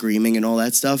Elliot screaming and all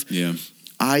that stuff. Yeah.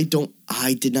 I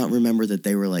did not remember that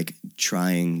they were like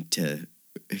trying to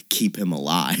keep him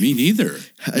alive. Me neither.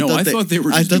 I thought they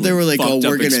were. I thought they were like, fucked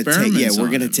we're up gonna experiments we're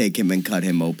on gonna him. take him and cut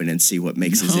him open and see what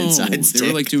makes his insides They tick.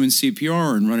 were like doing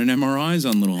CPR and running MRIs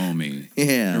on little homie.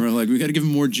 Yeah. And we're like, we got to give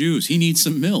him more juice. He needs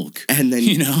some milk. And then,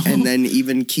 and then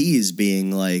even Keys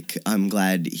being like, I'm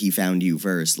glad he found you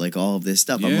first. Like all of this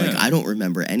stuff. I'm like, Yeah. I don't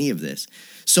remember any of this.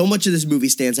 So much of this movie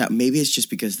stands out. Maybe it's just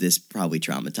because this probably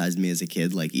traumatized me as a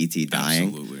kid, like E.T. dying.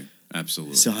 Absolutely.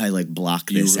 absolutely. So I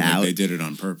block You this were like, out. they did it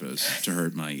on purpose to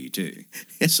hurt my ET.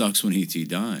 It sucks when ET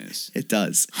dies. It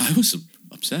does. I was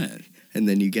upset. And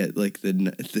then you get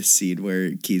the scene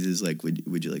where Keys is like,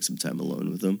 "Would you like some time alone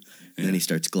with him?" And then he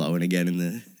starts glowing again,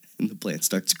 and the plant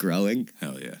starts growing.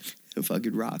 Hell yeah! It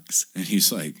fucking rocks. And he's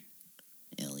like,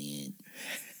 Elliot,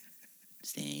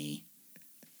 stay.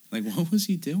 like, what was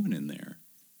he doing in there?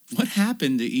 What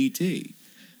happened to ET?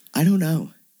 I don't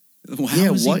know.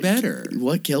 How was he better?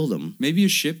 What killed him? Maybe a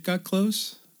ship got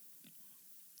close.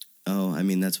 Oh, I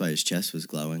mean that's why his chest was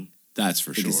glowing. That's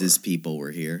for because sure. his people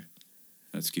were here.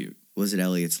 That's cute. Was it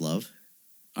Elliot's love?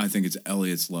 I think it's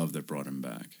Elliot's love that brought him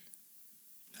back.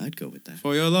 I'd go with that.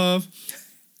 For your love.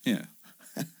 Yeah.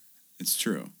 It's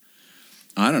true.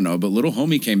 I don't know, but little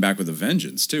homie came back with a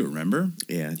vengeance too, remember?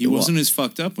 Yeah. He wasn't as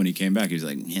fucked up when he came back. He was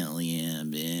like, hell yeah,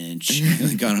 bitch.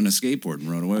 He got on a skateboard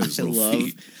and rode away with his little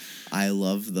feet. I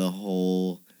love the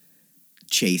whole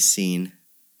chase scene,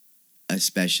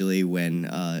 especially when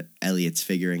Elliot's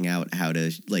figuring out how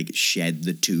to shed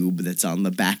the tube that's on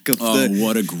the back of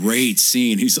what a great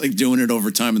scene. He's doing it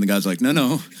over time and the guy's like,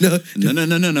 no.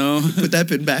 Put that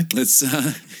pin back. Let's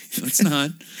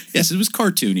not. Yes, it was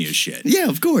cartoony as shit. Yeah,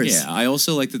 of course. Yeah, I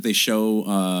also like that they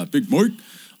show Big Mike.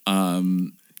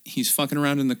 He's fucking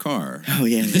around in the car. Oh,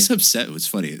 yeah. And this upset was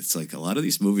funny. It's a lot of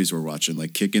these movies we're watching,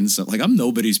 kick in some, I'm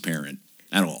nobody's parent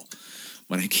at all.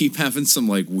 But I keep having some,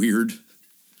 weird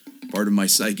part of my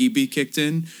psyche be kicked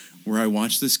in where I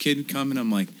watch this kid come and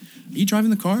I'm like, are you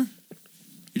driving the car?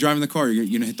 You're driving the car. You're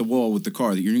going to hit the wall with the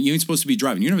car. You ain't supposed to be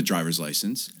driving. You don't have a driver's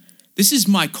license. This is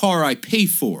my car I pay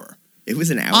for. It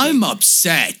was an Audi. I'm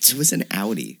upset. It was an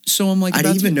Audi. So I'm like, I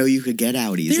didn't even know you could get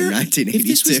Audis in 1982. If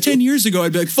this was 10 years ago,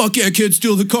 I'd be like, fuck yeah, kid,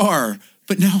 steal the car.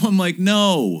 But now I'm like,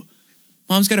 no.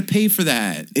 Mom's got to pay for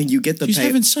that. And you get the He's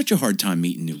having such a hard time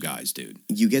meeting new guys, dude.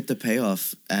 You get the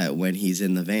payoff when he's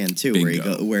in the van, too,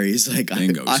 Bingo. where he's like,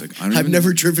 Bingo. I've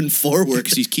never driven forward.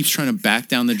 Because he keeps trying to back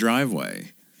down the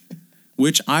driveway.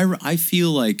 Which I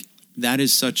feel like that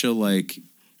is such a,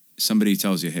 somebody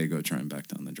tells you, hey, go try and back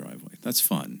down the driveway. That's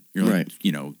fun. You're right.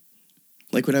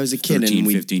 Like when I was a kid 13,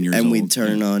 15 years old, we'd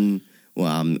turn on,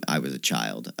 I was a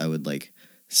child. I would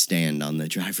stand on the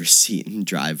driver's seat and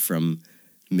drive from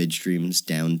midstreams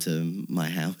down to my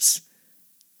house.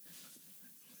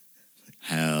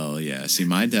 Hell yeah. See,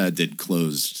 my dad did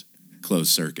closed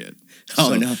circuit.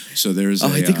 Oh, no. So there's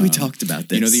I think we talked about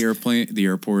this. You know the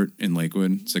airport in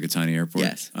Lakewood? It's a tiny airport.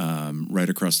 Yes. Right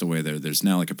across the way there's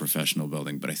now a professional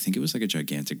building, but I think it was a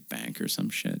gigantic bank or some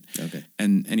shit. Okay.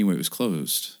 And anyway, it was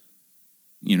closed.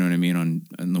 You know what I mean?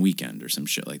 On the weekend or some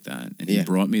shit like that. And he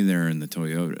brought me there in the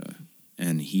Toyota,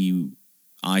 and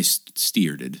I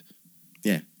steered it.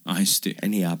 Yeah.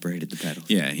 And he operated the pedal.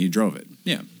 Yeah, he drove it.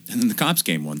 Yeah. And then the cops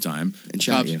came one time. And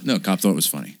shot you. No, cop thought it was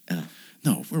funny. Oh.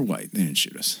 No, we're white. They didn't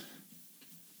shoot us.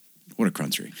 What a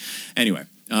country. Anyway,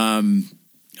 I'm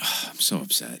so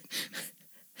upset.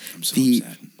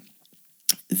 Upset.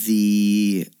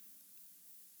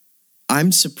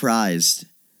 I'm surprised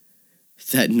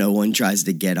that no one tries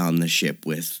to get on the ship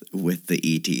with the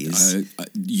ETs.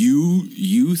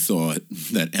 You thought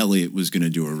that Elliot was going to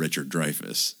do a Richard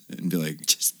Dreyfuss and be like,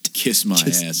 just kiss my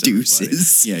ass, deuces.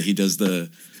 Everybody. Yeah, he does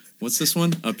what's this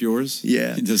one? Up yours?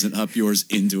 Yeah. He does an up yours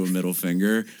into a middle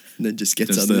finger. And then just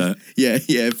gets on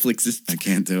flicks his... I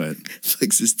can't do it.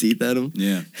 Flicks his teeth at him.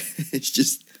 Yeah. It's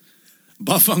just...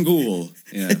 Buffangul.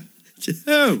 Yeah.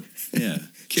 Yeah.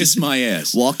 Kiss my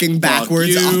ass. Walking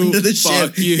backwards onto the ship.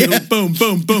 Fuck you. Yeah. Boom,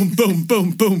 boom, boom, boom, boom,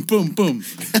 boom, boom, boom.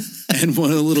 And one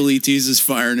of the little ETs is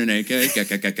firing an AK.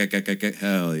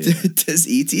 Hell yeah. Does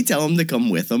ET tell him to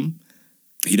come with him?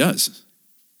 He does.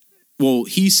 Well,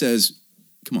 he says,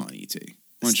 come on, ET.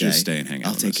 Why don't you just stay and hang out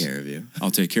I'll with take us? care of you.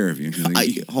 I'll take care of you.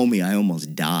 Homie, I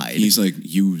almost died. He's like,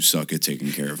 you suck at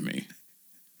taking care of me.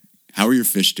 How are your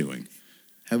fish doing?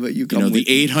 How about you come with the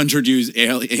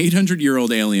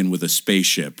 800-year-old alien with a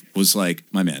spaceship was like,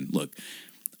 my man, look,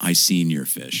 I seen your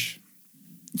fish.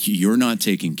 You're not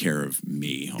taking care of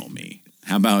me, homie.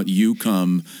 How about you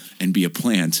come and be a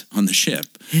plant on the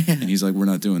ship? Yeah. And he's like, we're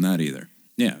not doing that either.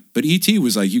 Yeah. But E.T.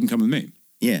 was like, you can come with me.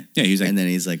 Yeah. Yeah, he's like... And then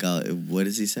he's like, what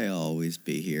does he say? I'll always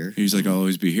be here. He's like, I'll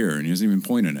always be here. And he doesn't even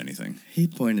point at anything. He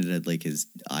pointed at, his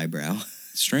eyebrow.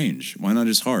 Strange. Why not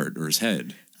his heart or his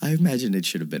head? I imagine it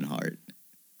should have been heart.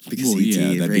 Because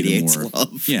E.T. radiates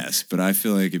love. Yes, but I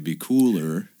feel like it'd be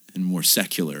cooler and more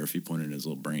secular if he pointed at his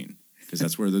little brain. because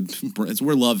that's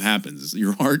where love happens.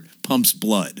 Your heart pumps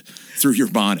blood through your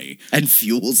body. And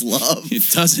fuels love. It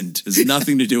doesn't. It has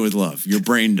nothing to do with love. Your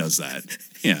brain does that.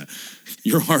 Yeah.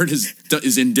 Your heart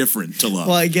is indifferent to love.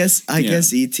 Well, I guess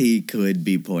E.T. could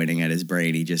be pointing at his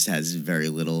brain. He just has very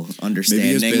little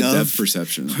understanding Maybe he has bad of depth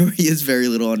perception. He has very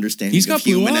little understanding He's got of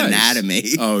human blue eyes. anatomy.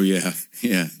 Oh yeah,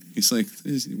 yeah. He's like,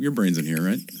 your brain's in here,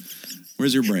 right?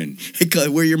 Where's your brain?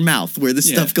 Where your mouth, where the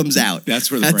stuff comes out. That's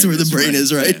where the brain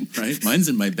is, right? Yeah, right. Mine's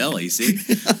in my belly. See?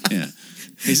 Yeah.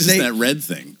 It's just that red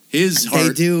thing. His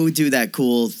heart. They do that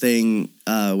cool thing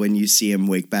when you see him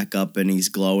wake back up and he's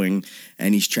glowing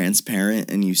and he's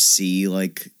transparent and you see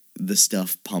like the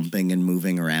stuff pumping and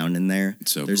moving around in there.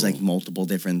 It's so There's cool. like multiple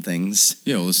different things.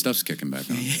 Yeah, well, the stuff's kicking back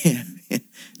on. Yeah.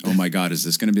 Oh my God, is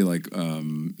this going to be like,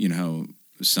 you know how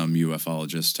some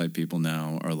ufologist type people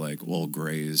now are like, well,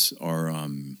 grays are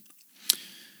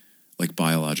like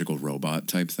biological robot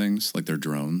type things, like they're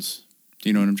drones. Do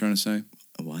you know what I'm trying to say?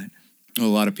 What? A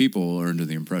lot of people are under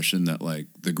the impression that like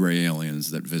the gray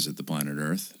aliens that visit the planet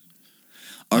Earth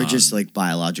Are just like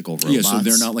biological robots. Yeah, so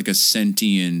they're not like a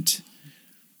sentient,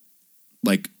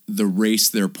 like the race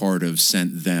they're part of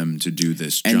sent them to do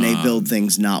this job. And they build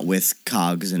things not with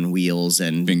cogs and wheels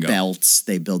and Bingo. belts.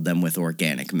 They build them with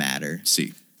organic matter.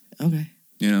 See, Okay.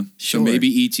 you know, Sure. so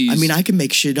maybe ET's. I mean, I can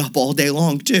make shit up all day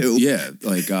long too. yeah,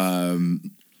 like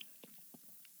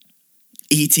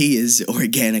E.T. is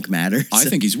organic matter. I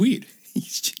think he's weed.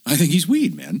 I think he's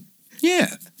weed, man.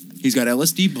 Yeah, he's got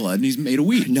LSD blood and he's made of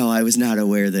weed. No, I was not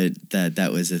aware that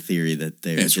was a theory that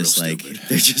they're It's real just like stupid.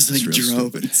 they're just It's like real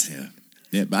drones. stupid.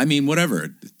 Yeah, yeah. But I mean,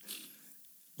 whatever.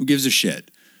 Who gives a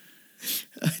shit?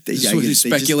 This is what these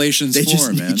speculations they just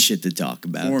for, need man. shit to talk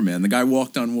about. Poor man. The guy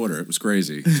walked on water. It was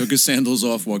crazy. Took his sandals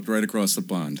off, walked right across the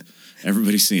pond.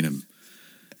 Everybody's seen him.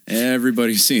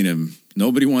 Everybody's seen him.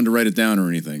 Nobody wanted to write it down or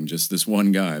anything. Just this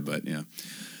one guy. But yeah,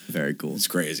 Very cool. it's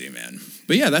crazy, man.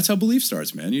 But yeah, that's how belief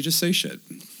starts, man. You just say shit.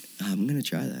 I'm gonna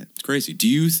try that. It's crazy. Do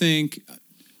you think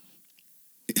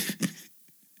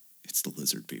it's the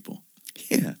lizard people?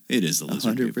 Yeah, It is the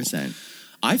lizard people. 100%.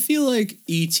 I feel like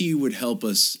E.T. would help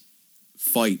us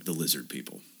fight the lizard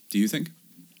people. Do you think?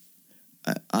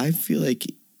 I feel like.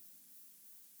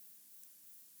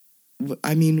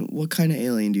 I mean, what kind of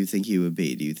alien do you think he would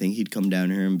be? Do you think he'd come down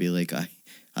here and be like,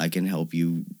 I can help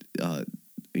you,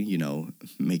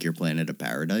 make your planet a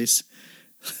paradise?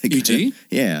 Like, E.T.?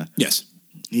 Yeah. Yes.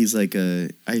 He's like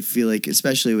I feel like,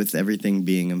 especially with everything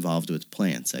being involved with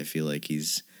plants, I feel like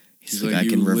he's like, I you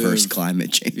can reverse live-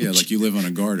 climate change. Yeah, like you live on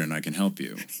a garden, I can help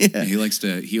you. Yeah. He likes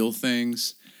to heal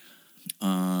things.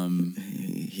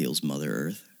 He heals Mother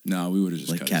Earth, No, we would have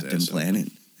just like cut Captain his ass open.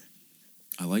 Planet.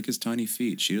 I like his tiny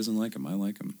feet. She doesn't like him. I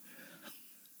like him.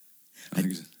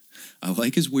 I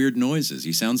like his weird noises.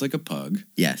 He sounds like a pug,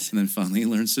 Yes, and then finally he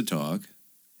learns to talk.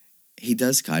 he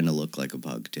does kind of look like a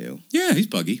pug too, Yeah, he's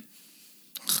buggy.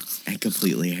 and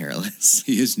completely hairless.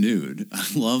 He is nude. I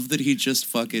love that he just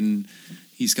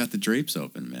he's got the drapes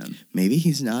open, man. Maybe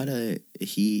he's not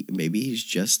Maybe he's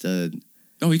just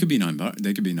Oh, he could be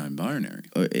they could be non-binary.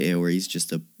 or he's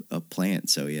just a plant.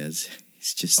 So he's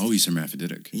just. Oh, he's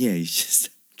hermaphroditic. Yeah, he's just.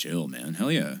 Chill, man.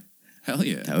 Hell yeah. Hell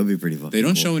yeah. That would be pretty fucking. They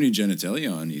don't cool. show any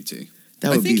genitalia on E.T.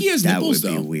 That I would think be, he has that nipples,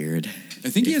 would though. be weird. I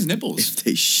think he has nipples. If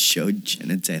they showed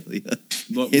genitalia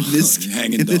But- in this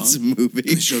hanging movie,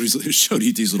 They showed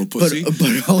E.T.'s little but pussy.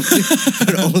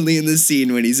 but only in the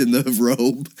scene when he's in the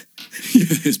robe.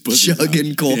 His pussy's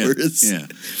chugging out. cores.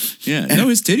 Yeah. No,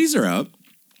 his titties are out.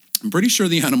 I'm pretty sure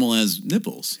the animal has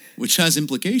nipples, which has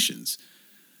implications.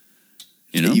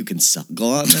 You know? You can suckle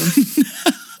on them.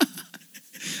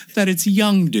 That it's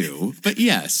young do, but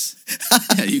yes.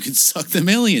 Yeah, you can suck them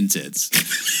alien tits.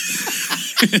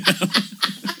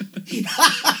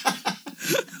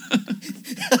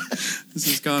 This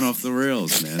has gone off the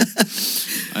rails, man.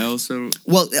 I also...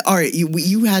 Well, all right.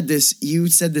 You had this. You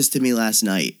said this to me last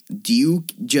night. Do you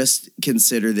just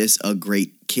consider this a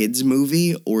great kids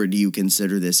movie, or do you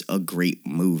consider this a great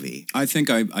movie? I think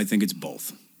it's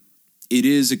both. It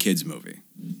is a kids movie,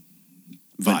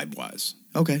 vibe wise.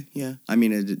 Okay. Yeah. I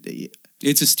mean,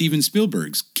 It's a Steven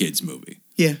Spielberg's kids movie.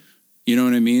 yeah. You know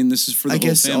what I mean? This is for the I whole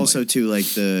guess family. also too, like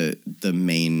the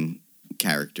main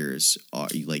characters are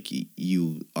like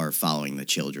you are following the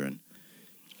children,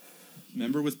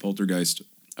 Remember with Poltergeist,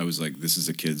 I was like, "This is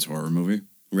a kids horror movie.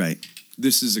 right?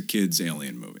 This is a kids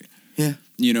alien movie." Yeah.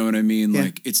 You know what I mean? Yeah.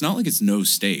 Like, it's not like it's no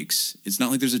stakes. It's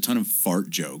not like there's a ton of fart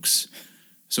jokes.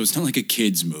 So it's not like a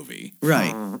kid's movie. Right.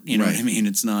 You know right. what I mean?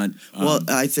 It's not... Well,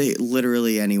 I think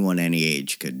literally anyone any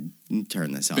age could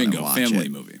turn this on and watch family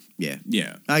it. movie. Yeah.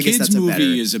 Yeah. I guess Kids that's a movie better...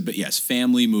 is yes,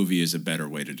 family movie is a better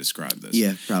way to describe this.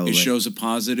 Yeah, probably. It shows a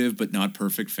positive but not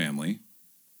perfect family.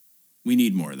 We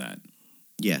need more of that.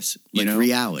 Yes. You Like know?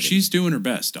 reality. She's doing her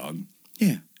best, dog.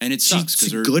 Yeah. And it sucks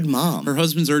She's because a good mom. her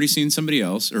husband's already seen somebody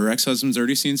else, or her ex-husband's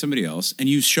already seen somebody else, and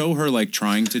you show her like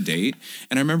trying to date.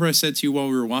 And I remember I said to you while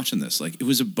we were watching this, like it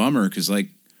was a bummer because like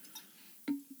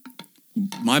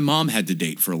my mom had to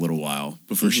date for a little while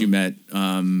before she met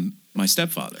my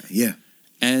stepfather. Yeah.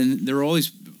 And there were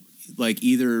always like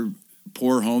either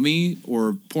poor homie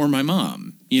or poor my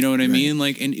mom. You know what I mean?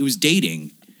 Like, and it was dating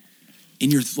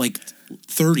in your like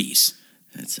 30s.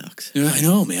 That sucks. Yeah, I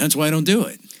know, man. That's why I don't do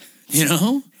it. You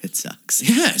know? It sucks.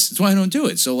 Yes, that's why I don't do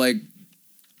it. So, like,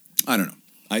 I don't know.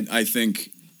 I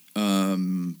think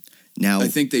Now, I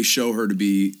think they show her to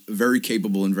be very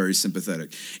capable and very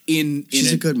sympathetic.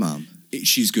 she's a good mom.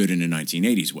 She's good in a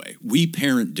 1980s way. We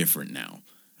parent different now.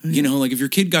 You know, like if your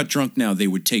kid got drunk now, they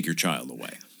would take your child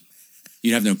away.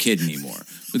 You'd have no kid anymore.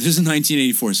 But this is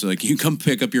 1984, so like you come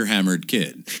pick up your hammered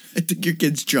kid. I think your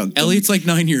kid's drunk. Elliot's like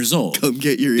 9 years old. Come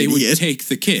get your They idiot. would take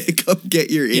the kid. Come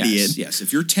get your idiot. Yes, yes.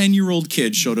 If your 10-year-old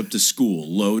kid showed up to school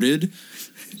loaded,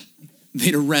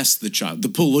 they'd arrest the child. The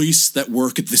police that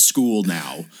work at the school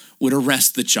now would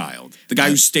arrest the child. The guy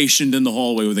who's stationed in the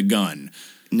hallway with a gun.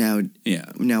 Now, Yeah.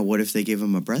 Now, what if they gave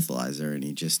him a breathalyzer and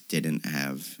he just didn't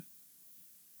have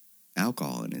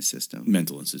alcohol in his system?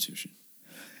 Mental institution.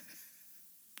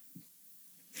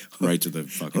 Right to the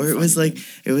fucking... Or it was funny like bit.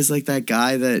 it was like that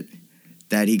guy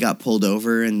that he got pulled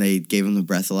over and they gave him the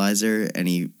breathalyzer and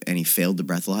he failed the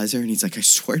breathalyzer and he's like, I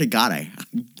swear to God,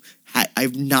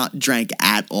 I've not drank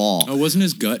at all. Oh, wasn't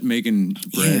his gut making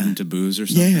bread Yeah. into booze or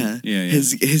something? Yeah, Yeah.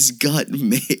 His gut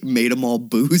made him all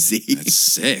boozy. That's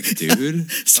sick, dude.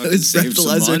 So Fucking his save some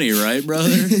breathalyzer- money, right,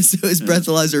 brother? So his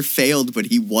breathalyzer failed, but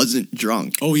he wasn't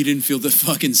drunk. Oh, he didn't feel the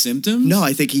fucking symptoms? No,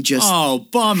 I think he just. Oh,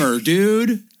 bummer,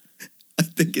 dude. I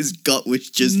think his gut was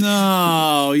just.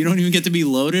 No, you don't even get to be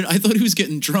loaded? I thought he was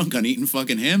getting drunk on eating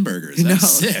fucking hamburgers.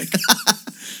 That's No. sick.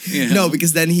 You know? No,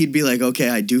 because then he'd be like, okay,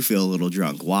 I do feel a little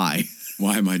drunk. Why?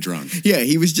 Why am I drunk? Yeah,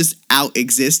 he was just out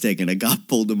existing and a guy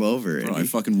pulled him over. And Bro, I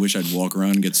fucking wish I'd walk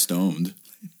around and get stoned.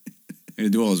 I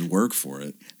do all his work for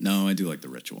it. No, I do like the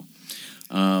ritual.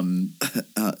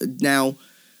 now,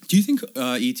 Do you think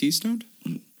E.T. stoned?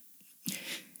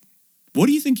 What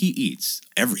do you think he eats?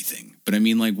 Everything. But I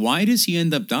mean, like, why does he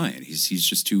end up dying? He's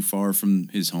just too far from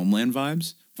his homeland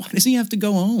vibes? Why does he have to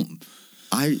go home?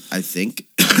 I think.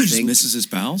 Just misses his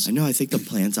pals? I know, I think the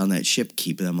plants on that ship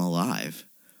keep them alive.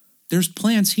 There's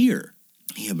plants here.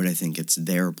 Yeah, but I think it's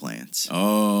their plants.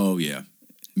 Oh, yeah.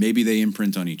 Maybe they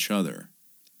imprint on each other.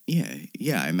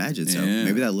 Yeah, I imagine so. Yeah.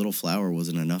 Maybe that little flower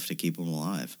wasn't enough to keep him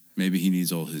alive. Maybe he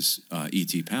needs all his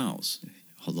E.T. pals.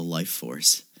 All the life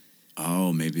force.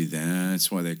 Oh, maybe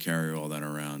that's why they carry all that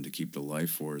around, to keep the life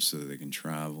force so that they can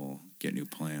travel, get new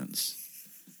plants.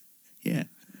 Yeah.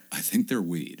 I think they're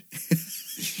weed.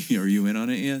 Are you in on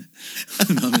it yet?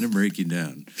 I'm going to break you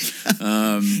down.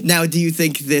 Now, do you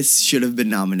think this should have been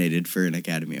nominated for an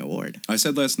Academy Award? I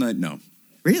said last night, no.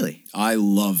 Really? I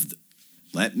love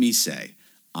the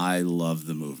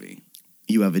movie.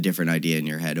 You have a different idea in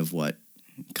your head of what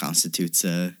constitutes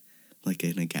like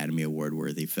an Academy Award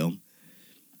worthy film?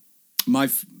 My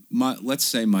let's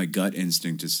say my gut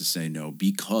instinct is to say no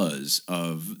because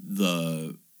of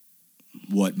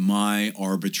what my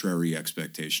arbitrary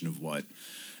expectation of what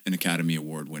an Academy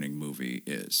Award winning movie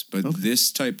is. But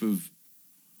this type of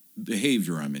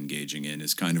behavior I'm engaging in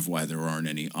is kind of why there aren't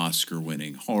any Oscar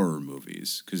winning horror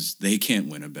movies, because they can't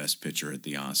win a Best Picture at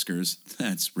the Oscars.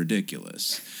 That's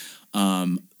ridiculous.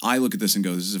 I look at this and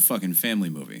go, this is a fucking family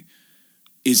movie.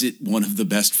 Is it one of the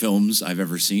best films I've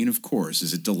ever seen? Of course.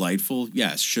 Is it delightful?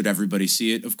 Yes. Should everybody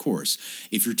see it? Of course.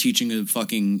 If you're teaching a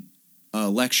fucking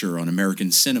lecture on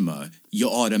American cinema, you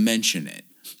ought to mention it.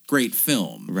 Great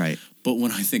film. Right. But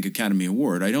when I think Academy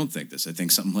Award, I don't think this. I think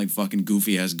something like fucking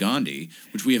Goofy Ass Gandhi,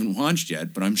 which we haven't watched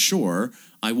yet, but I'm sure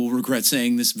I will regret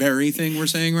saying this very thing we're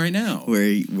saying right now. Where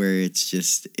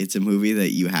it's a movie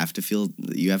that you have to feel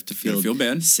You feel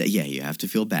bad. You have to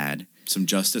feel bad. Some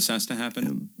justice has to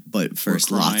happen. But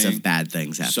first, lots of bad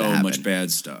things have to So happen. much bad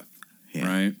stuff. Yeah.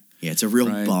 Right? Yeah, it's a real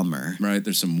Right. bummer. Right?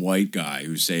 There's some white guy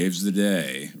who saves the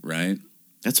day, right?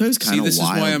 That's why it was kind of this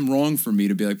wild. is why I'm wrong for me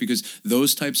to be like, because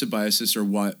those types of biases are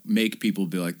what make people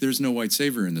be like, there's no white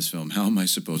savior in this film. How am I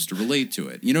supposed to relate to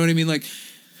it? You know what I mean? Like,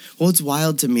 Well, it's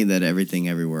wild to me that Everything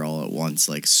Everywhere All at Once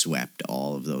like swept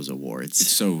all of those awards.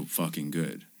 it's so fucking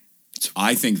good.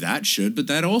 I think that should, but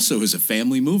that also is a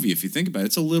family movie. If you think about it,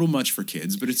 it's a little much for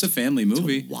kids, but it's a family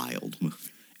movie. It's a wild movie.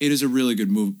 It is a really good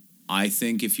movie. I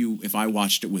think if I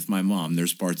watched it with my mom,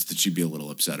 there's parts that she'd be a little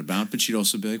upset about, but she'd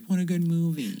also be like, "What a good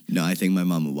movie." No, I think my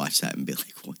mom would watch that and be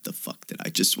like, "What the fuck did I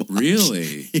just watch?"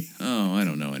 Really? Oh, I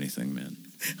don't know anything, man.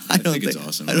 I think it's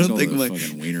awesome. I don't think my my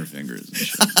fucking wiener fingers and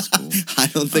shit. It's cool. I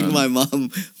don't think my mom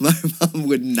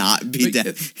would not be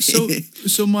down.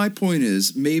 So my point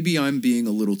is, maybe I'm being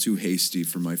a little too hasty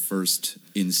for my first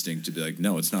instinct to be like,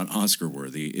 no, it's not Oscar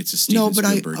worthy. It's a Steven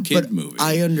Spielberg kid movie.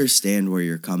 I understand where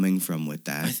you're coming from with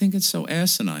that. I think it's so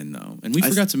asinine, though. And we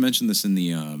forgot to mention this in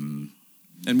the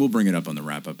and we'll bring it up on the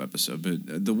wrap up episode.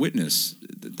 But The Witness,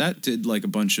 that did like a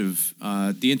bunch of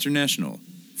the international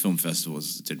film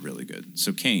festivals did really good.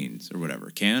 So Cannes or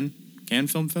whatever. Cannes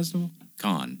Film Festival?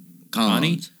 Cannes.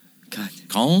 Cannes.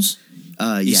 Cannes?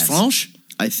 Yes. Franche?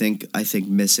 I think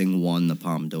Missing won the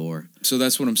Palme d'Or. So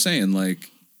that's what I'm saying.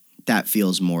 Like, that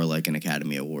feels more like an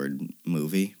Academy Award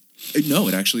movie. No,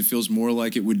 it actually feels more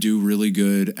like it would do really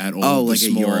good at all. Oh, the like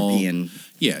small, a European.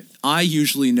 Yeah, I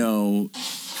usually know.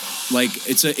 Like,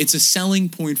 it's a selling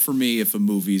point for me if a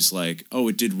movie's like, oh,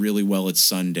 it did really well at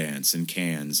Sundance and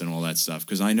Cannes and all that stuff,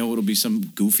 because I know it'll be some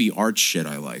goofy art shit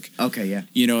I like. Okay, yeah.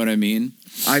 You know what I mean?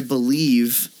 I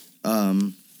believe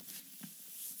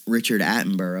Richard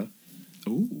Attenborough,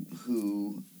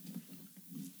 who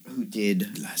did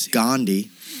Gandhi,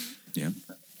 yeah,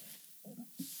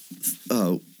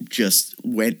 just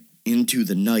went into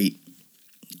the night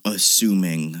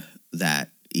assuming that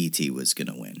E.T. was going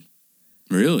to win.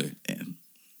 Really? Yeah.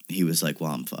 He was like,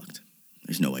 well, I'm fucked.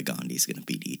 There's no way Gandhi's going to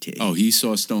beat E.T. Oh, he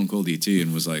saw Stone Cold E.T.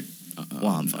 and was like,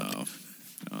 well, I'm fucked.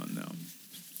 Oh, no.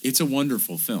 It's a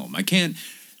wonderful film. I can't...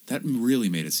 That really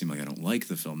made it seem like I don't like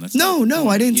the film. That's No,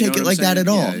 I didn't take it like that at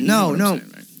all. Yeah, no.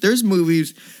 Saying, right? There's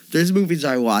movies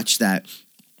I watch that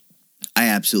I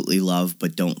absolutely love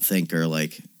but don't think are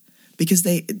like... Because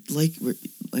they, like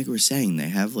we're saying, they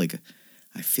have like...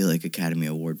 I feel like Academy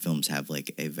Award films have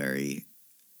like a very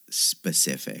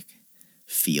specific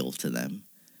feel to them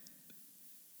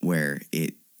where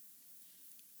it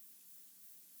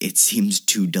seems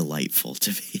too delightful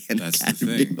to be an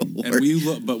Academy Award.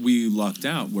 And we lucked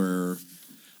out where,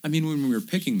 I mean, when we were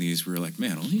picking these, we were like,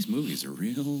 man, all these movies are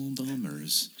real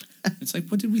bummers. It's like,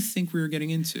 what did we think we were getting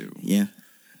into? Yeah.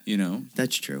 You know?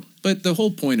 That's true. But the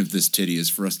whole point of this titty is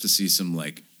for us to see some,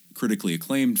 like, critically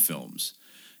acclaimed films.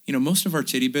 You know, most of our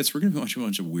titty bits, we're going to watch a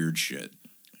bunch of weird shit.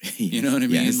 You know what I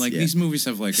mean? Yes, like, these movies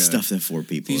have, like, stuff that 4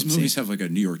 people these movies have, like, a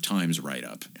New York Times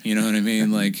write-up. You know what I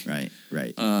mean? Like...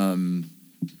 Right.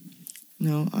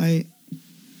 No, I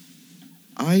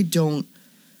don't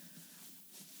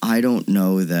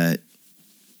know that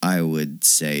I would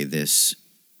say this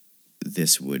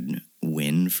would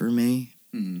win for me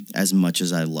as much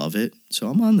as I love it. So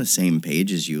I'm on the same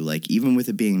page as you. Like, even with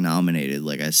it being nominated,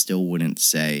 like, I still wouldn't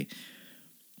say,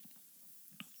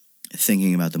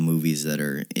 thinking about the movies that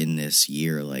are in this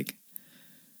year, like,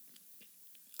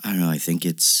 I don't know, I think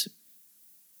it's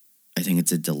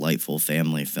a delightful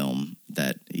family film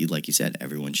that, like you said,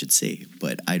 everyone should see.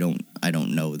 But I don't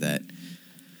know that.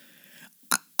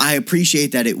 I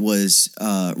appreciate that it was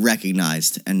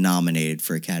recognized and nominated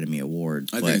for Academy Award.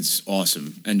 I think it's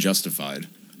awesome and justified.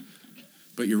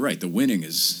 But you're right. The winning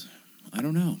is, I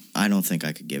don't know. I don't think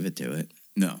I could give it to it.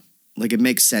 No. Like, it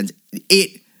makes sense.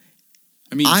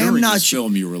 I mean, during this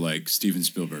film, you were like, Steven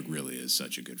Spielberg really is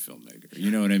such a good filmmaker.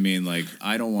 You know what I mean? Like,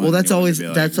 I don't want. Well, that's always to be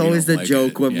like, that's always the like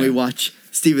joke when we Yeah. watch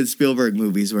Steven Spielberg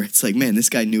movies, where it's like, man, this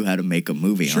guy knew how to make a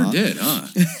movie. Sure huh? did, huh?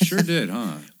 Sure did,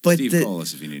 huh? But Steve, call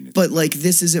us if you need anything. But like,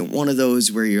 this isn't one of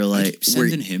those where you're like, I keep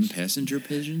sending him passenger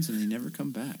pigeons and they never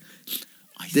come back.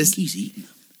 I think he's eating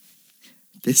them.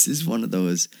 This is one of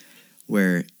those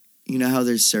where, you know how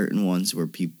there's certain ones where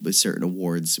with certain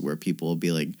awards where people will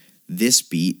be like, this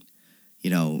beat, you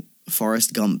know,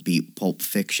 Forrest Gump beat Pulp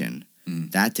Fiction.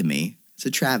 That to me, it's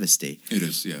a travesty. It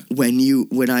is, yeah.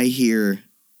 When I hear,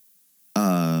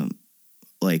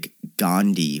 like,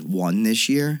 Gandhi won this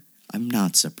year, I'm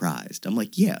not surprised. I'm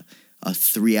like, yeah, a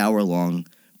 3-hour-long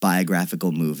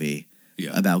biographical movie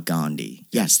about Gandhi.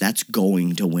 Yes, that's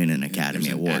going to win an Academy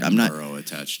Award. I'm not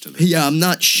attached to this. Yeah, I'm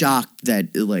not shocked that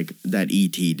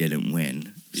E.T. didn't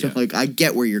win. So like, I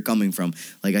get where you're coming from.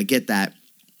 Like, I get that.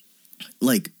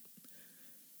 Like,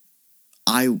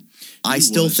 I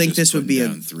still think this would be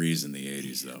down threes in the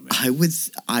 80s, though. Man.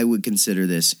 I would consider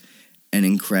this an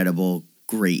incredible,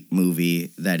 great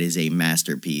movie that is a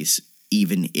masterpiece,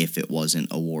 even if it wasn't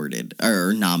awarded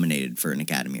or nominated for an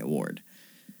Academy Award.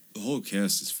 The whole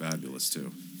cast is fabulous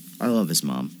too. I love his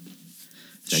mom.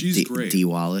 She's great. Dee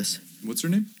Wallace. What's her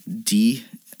name? Dee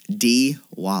Dee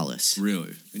Wallace.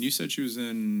 Really? And you said she was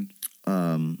in...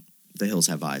 The Hills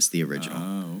Have Eyes, the original.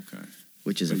 Oh, okay.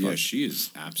 Which is but a yeah, fun. she is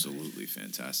absolutely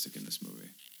fantastic in this movie.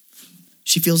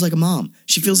 She feels like a mom.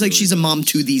 She feels like really she's a mom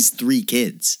does. to these 3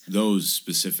 kids. Those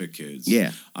specific kids.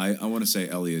 Yeah. I want to say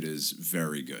Elliot is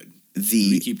very good. They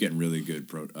The keep getting really good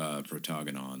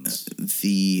protagonists.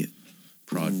 the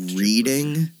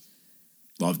reading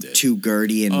Loved it. to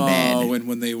Gertie in bed. Oh, and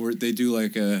when they do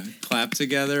like a clap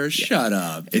together. Shut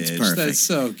up, It's bitch. perfect. That's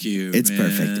so cute. It's man.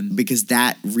 perfect because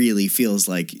that really feels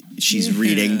like she's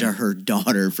reading to her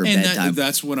daughter for And bedtime.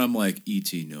 that's when I'm like,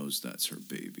 E.T. knows that's her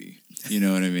baby. You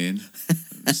know what I mean?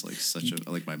 It's like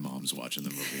like my mom's watching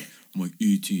the movie. I'm like,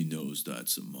 E.T. knows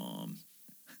that's a mom.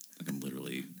 Like I'm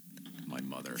literally my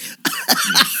mother.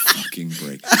 Fucking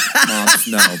break.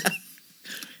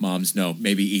 Moms no.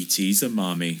 Maybe E.T.'s a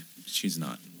mommy. She's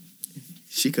not.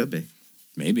 She could be.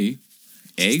 Maybe.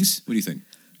 Eggs? What do you think?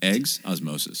 Eggs?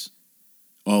 Osmosis.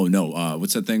 Oh, no.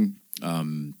 What's that thing?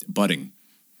 Budding.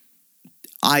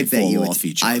 I They bet fall you off it's.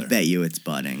 each I other. bet you it's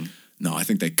budding. No, I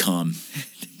think they come.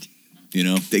 You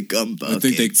know? They come buckets.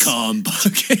 I think they come.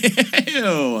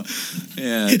 Ew.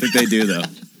 Yeah, I think they do, though.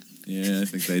 Yeah, I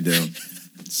think they do.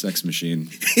 Sex machine.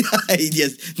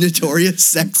 Yes, notorious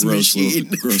sex machine.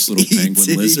 Gross little penguin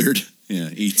E.T. lizard. Yeah,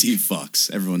 E.T.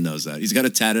 fucks. Everyone knows that. He's got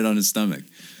it tatted on his stomach.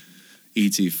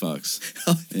 E.T. fucks.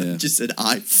 Yeah. Just said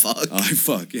I fuck. I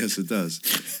fuck. Yes, it does.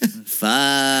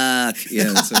 Fuck.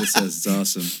 Yeah, that's what it says. It's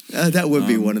awesome. That would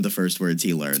be one of the first words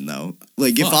he learned, though.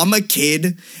 Like, if Fuck. I'm a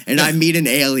kid and I meet an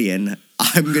alien,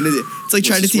 I'm gonna. It's like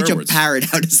trying to the teach swear a words? parrot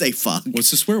how to say fuck.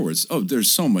 What's the swear words? Oh,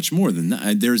 there's so much more than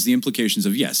that. There's the implications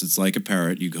of, yes, it's like a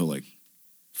parrot. You go like,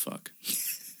 fuck,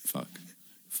 fuck,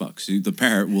 fuck. So the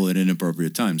parrot will at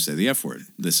inappropriate times say the F word.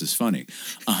 This is funny.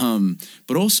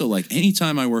 But also, like,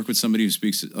 anytime I work with somebody who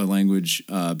speaks a language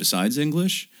besides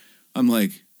English, I'm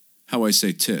like, how I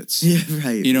say tits. Yeah,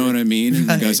 right. You know what I mean? And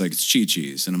Right. the guy's like, it's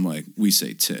chi-chis. And I'm like, we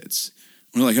say tits.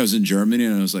 Or like I was in Germany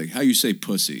and I was like, how you say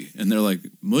pussy? And they're like,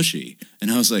 mushy. And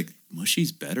I was like,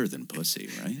 mushy's better than pussy,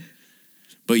 right?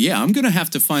 But yeah, I'm going to have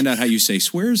to find out how you say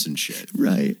swears and shit.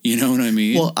 Right. You know what I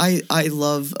mean? Well, I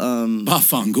love.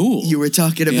 Bafangool. You were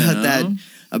talking about that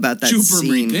Chupa me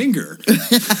scene. finger.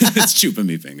 It's chupa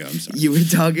me finger. I'm sorry. You were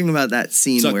talking about that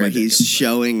scene Suck where my dick, he's everybody.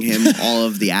 showing him all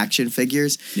of the action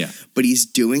figures. Yeah. But he's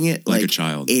doing it Like like a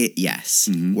child. Yes.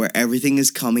 Where everything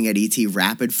is coming at E.T.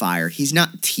 rapid fire. He's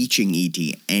not teaching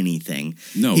E.T. anything.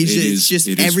 No, He's it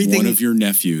is everything. one of your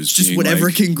nephews. just being whatever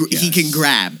like, he yes. can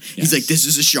grab. He's Yes. like, this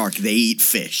is a shark. They eat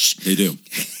fish. They do.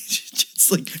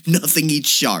 It's like nothing eats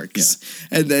sharks.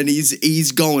 And then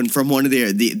he's going from one of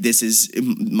this is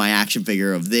my action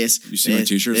figure of this. You see my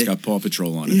t-shirt? It's got Paw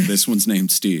Patrol on it. This one's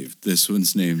named Steve. This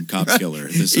one's named Cop Killer.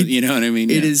 This one, you know what I mean?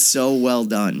 It Yeah. is so well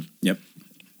done. Yep.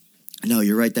 No,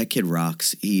 you're right. That kid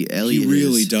rocks. Elliot He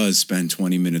really is- does spend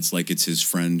 20 minutes like it's his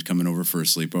friend coming over for a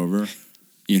sleepover.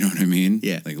 You know what I mean?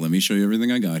 Yeah. Like, let me show you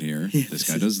everything I got here. Yeah. This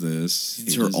guy does this.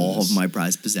 These he are does all this. of my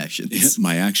prized possessions. Yeah,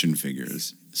 my action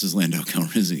figures. This is Lando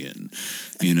Calrissian.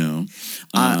 You know?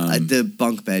 The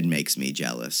bunk bed makes me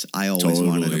jealous. I always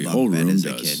wanted a Whole bunk bed room as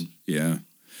a does. kid. Yeah.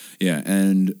 Yeah.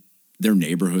 And their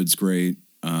neighborhood's great.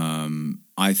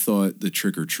 I thought the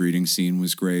trick-or-treating scene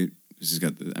was great. This has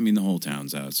got the whole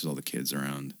town's out, so all the kids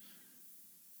around.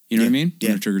 You know what I mean? When Yeah.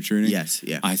 they're trick-or-treating? Yes,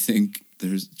 yeah. I think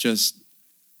there's just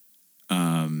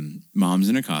moms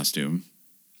in a costume.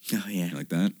 Oh, yeah. You like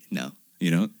that? No.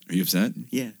 You know? Are you upset?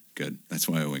 Yeah. Good. That's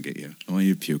why I wink at you. I want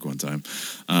you to puke one time.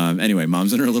 Anyway,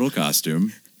 mom's in her little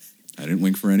costume. I didn't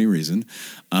wink for any reason.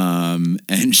 And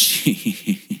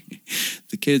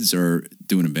the kids are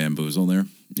doing a bamboozle there,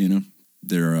 you know?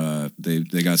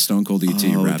 They got Stone Cold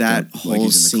E.T. Oh, wrapped that up like whole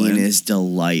he's in the scene Klan. is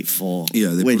delightful. Yeah,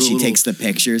 they when put a she little- takes the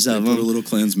pictures They of put a him. little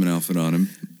Klansman outfit on him,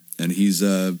 and he's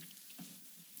and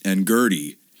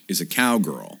Gertie is a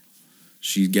cowgirl.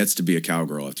 She gets to be a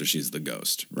cowgirl after she's the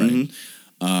ghost, right?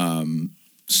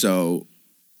 So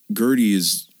Gertie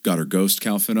has got her ghost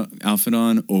outfit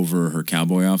on over her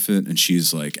cowboy outfit, and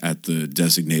she's like at the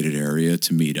designated area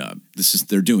to meet up.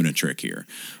 They're doing a trick here,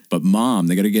 but mom,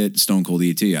 they got to get Stone Cold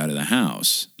E.T. out of the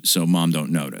house so mom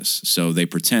don't notice. So they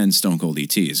pretend Stone Cold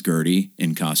E.T. is Gertie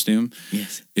in costume.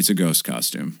 Yes. It's a ghost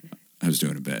costume. I was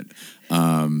doing a bit.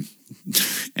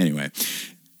 Anyway,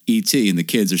 E.T. and the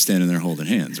kids are standing there holding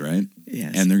hands, right?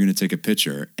 Yes. And they're going to take a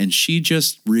picture. And she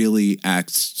just really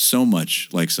acts so much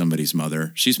like somebody's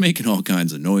mother. She's making all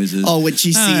kinds of noises. Oh, when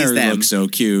she sees her them. look so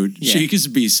cute. Yeah. She is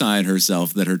beside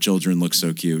herself that her children look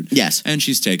so cute. Yes. And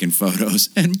she's taking photos.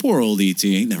 And poor old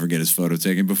E.T. ain't never get his photo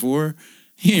taken before.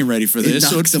 He ain't ready for this.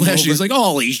 So knocks it's him flashy. over. He's like,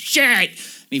 holy shit. And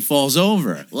he falls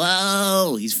over.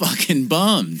 Whoa, he's fucking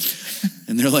bummed.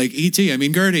 And they're like, E.T., I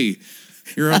mean, Gertie,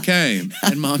 you're okay.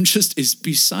 And Mom just is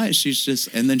beside. She's just,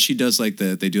 and then she does like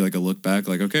they do like a look back,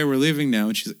 like, okay, we're leaving now.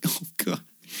 And she's like, oh, God.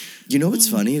 You know what's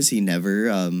funny is he never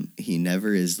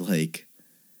is like,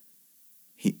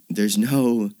 there's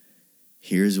no,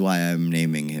 here's why I'm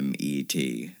naming him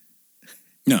E.T.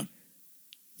 No.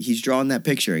 He's drawn that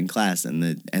picture in class, and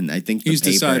I think he's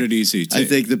paper, decided E.T. I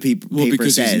think the paper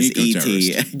because says he's an E.T.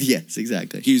 eco-terrorist. Yes,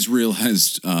 exactly. He's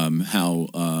realized how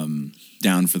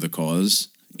down for the cause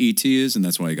E.T. is, and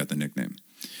that's why he got the nickname.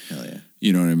 Hell yeah.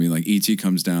 You know what I mean? Like, E.T.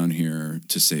 comes down here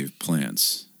to save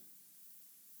plants.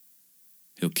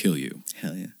 He'll kill you.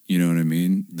 Hell yeah. You know what I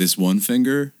mean? This one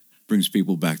finger brings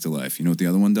people back to life. You know what the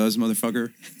other one does,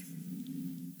 motherfucker?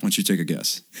 Why don't you take a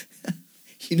guess?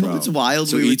 You know what's wild?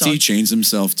 So E.T. chains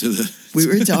himself to the... We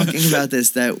were talking about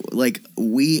this, that, like,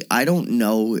 I don't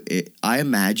know, I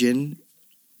imagine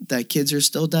that kids are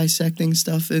still dissecting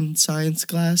stuff in science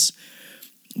class,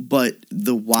 but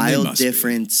the wild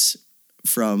difference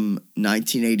from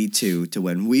 1982 to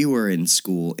when we were in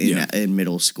school, in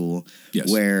middle school,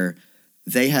 where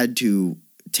they had to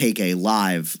take a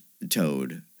live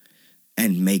toad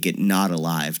and make it not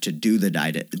alive to do the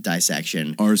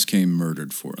dissection. Ours came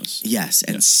murdered for us. Yes,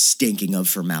 and stinking of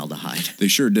formaldehyde. They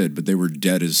sure did, but they were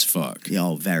dead as fuck.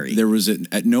 Oh, very. There was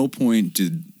at no point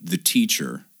did the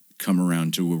teacher come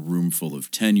around to a room full of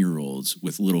 10-year-olds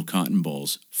with little cotton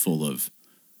balls full of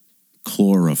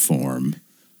chloroform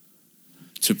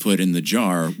to put in the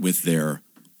jar with their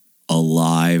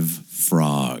alive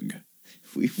frog.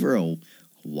 We were a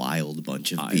wild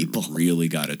bunch of people. I really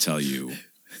got to tell you,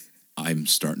 I'm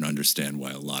starting to understand why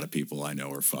a lot of people I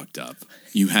know are fucked up.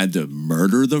 You had to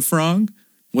murder the frog?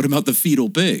 What about the fetal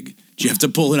pig? Did you have to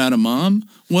pull it out of mom?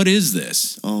 What is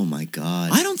this? Oh, my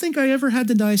God. I don't think I ever had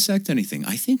to dissect anything.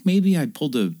 I think maybe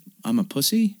I'm a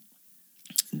pussy.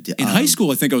 In high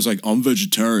school, I think I was like, I'm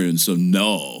vegetarian, so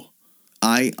no.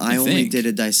 I only did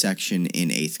a dissection in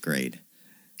 8th grade.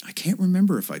 I can't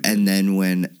remember if I did. And then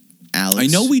when Alex... I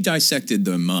know we dissected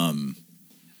them,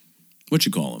 what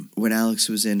you call them? When Alex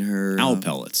was in her... Owl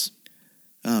pellets.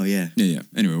 Oh, yeah. Yeah.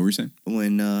 Anyway, what were you saying?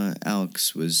 When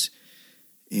Alex was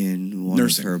in one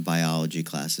of her biology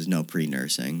classes, no,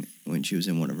 pre-nursing, when she was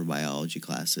in one of her biology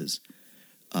classes,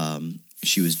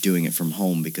 she was doing it from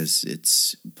home because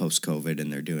it's post-COVID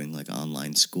and they're doing like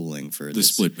online schooling for the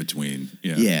split between,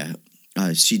 Yeah.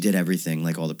 She did everything,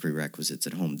 like all the prerequisites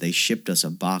at home. They shipped us a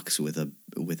box with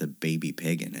a baby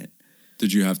pig in it.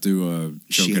 Did you have to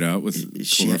choke it out with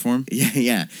chloroform?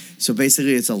 Yeah. So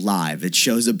basically, it's alive. It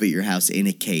shows up at your house in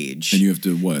a cage, and you have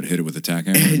to hit it with a tack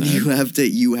hammer. And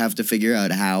you have to figure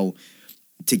out how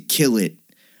to kill it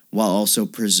while also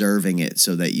preserving it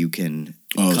so that you can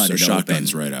cut it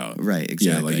shotguns open. right out. Right,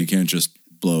 exactly. Yeah, like you can't just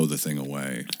blow the thing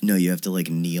away. No, you have to like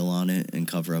kneel on it and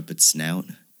cover up its snout.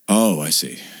 Oh, I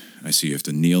see. You have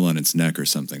to kneel on its neck or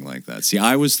something like that. See,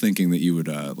 I was thinking that you would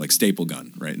like staple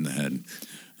gun right in the head.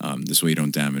 This way you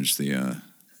don't damage the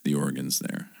organs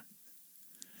there.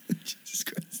 Jesus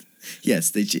Christ.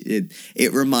 Yes,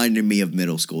 it reminded me of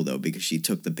middle school, though, because she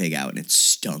took the pig out and it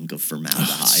stunk of formaldehyde.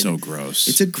 Oh, it's so gross.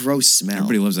 It's a gross smell.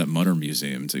 Everybody loves that Mutter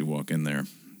Museum until you walk in there.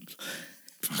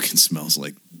 Fucking smells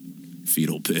like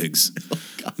fetal pigs. Oh,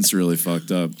 God. It's really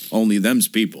fucked up. Only them's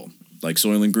people. Like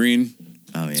Soylent Green.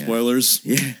 Oh, yeah. Spoilers.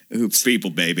 Yeah. Oops. People,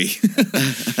 baby.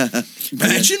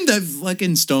 Imagine that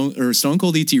fucking Stone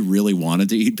Cold E.T. really wanted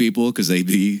to eat people because they'd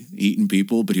be eating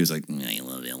people, but he was like, I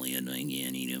love Elliot, I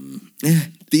can't eat him.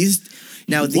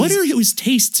 What are his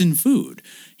tastes in food?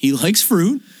 He likes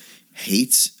fruit.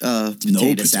 Hates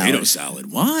potato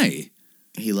salad. Why?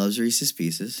 He loves Reese's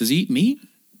Pieces. Does he eat meat?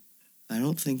 I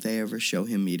don't think they ever show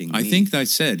him eating meat. I think I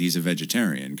said he's a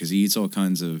vegetarian because he eats all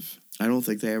kinds of... I don't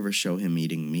think they ever show him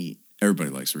eating meat.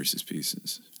 Everybody likes Reese's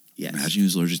Pieces. Yes. Imagine he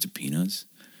was allergic to peanuts.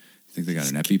 Think they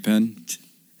got an EpiPen?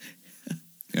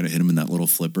 Got to hit him in that little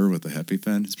flipper with the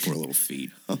EpiPen. His poor little feet.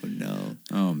 Oh, no.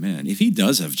 Oh, man. If he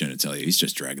does have genitalia, he's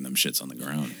just dragging them shits on the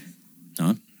ground.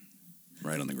 Huh?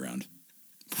 Right on the ground.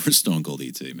 Poor Stone Cold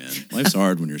E.T., man. Life's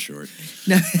hard when you're short.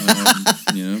 No.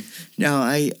 You know? No,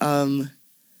 I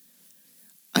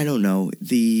don't know.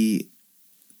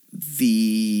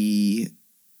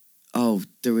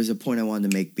 There was a point I wanted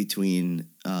to make between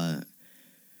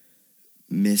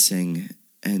missing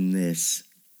and this.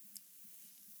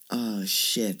 Oh,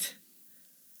 shit.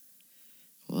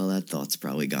 Well, that thought's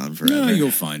probably gone forever. No,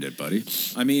 you'll find it, buddy.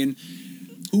 I mean,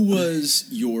 who was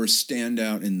your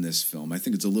standout in this film? I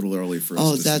think it's a little early for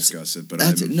us to discuss it, but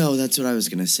that's what I was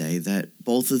going to say, that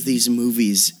both of these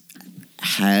movies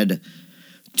had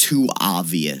too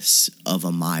obvious of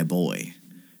a my boy.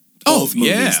 Both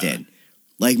movies did.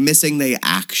 Like missing, they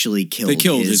actually killed. They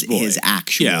killed his boy. His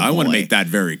actual. Yeah, I want to boy. make that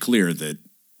very clear that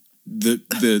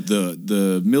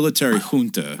the military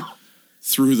junta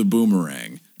threw the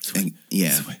boomerang. And,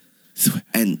 yeah,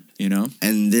 and you know,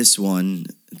 and this one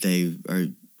they are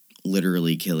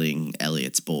literally killing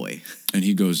Elliot's boy. And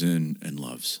he goes in and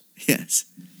loves. Yes,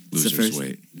 Losers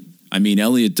wait. I mean,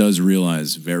 Elliot does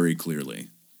realize very clearly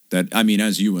that. I mean,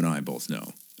 as you and I both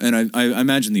know, and I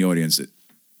imagine the audience that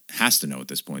has to know at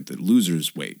this point that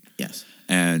losers wait. Yes,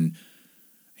 and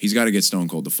he's got to get Stone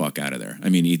Cold the fuck out of there. I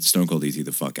mean, eat Stone Cold E.T.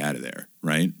 the fuck out of there,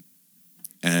 right?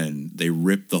 And they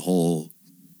rip the whole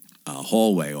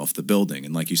hallway off the building,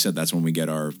 and like you said, that's when we get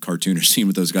our cartoonish scene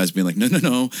with those guys being like, no,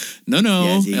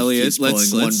 yeah, Elliot,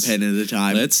 let's one pin at a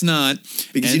time. Let's not,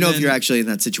 because and if you're actually in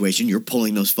that situation, you're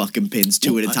pulling those fucking pins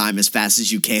two at a time as fast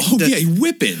as you can. Oh yeah,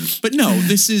 whipping. But no,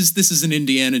 this is an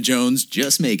Indiana Jones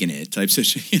just making it type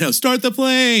situation. You know, start the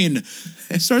plane.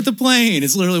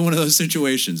 It's literally one of those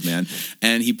situations, man.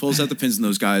 And he pulls out the pins, and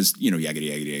those guys, you know,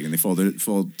 yaggity, and they fall to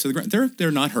the ground.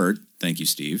 They're not hurt. Thank you,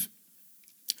 Steve.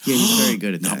 Yeah, he's very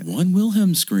good at Not that. one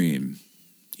Wilhelm scream.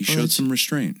 He showed some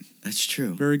restraint. That's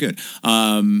true. Very good.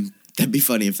 That'd be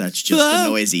funny if that's just the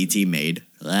noise E.T. made.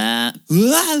 No,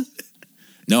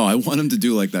 I want him to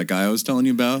do like that guy I was telling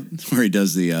you about, where he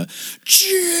does the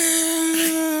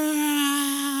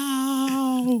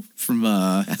from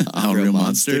How Real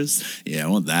Monsters. Yeah, I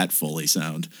want that Foley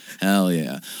sound. Hell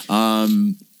yeah.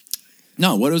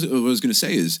 No, what I was going to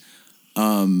say is,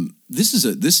 this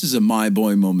is a my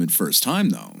boy moment first time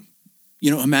though. You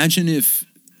know, imagine if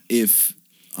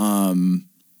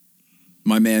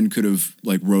my man could have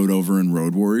like rode over in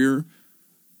Road Warrior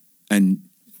and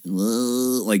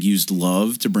like used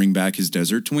love to bring back his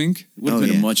desert twink. Would have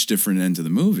been a much different end to the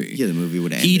movie. Yeah, the movie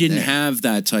would have ended He didn't there. have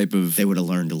that type of. They would have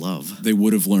learned to love. They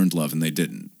would have learned love, and they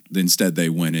didn't. Instead, they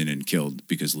went in and killed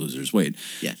because losers wait.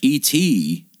 Yeah.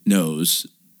 E.T. knows.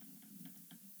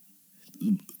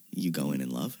 You go in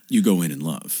and love. You go in and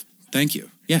love. Thank you.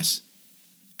 Yes.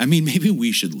 I mean, maybe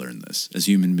we should learn this as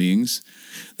human beings.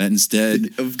 That instead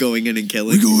Of going in and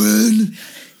killing. we go in,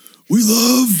 we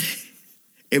love.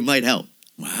 It might help.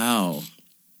 Wow.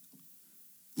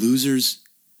 Losers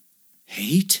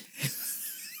hate?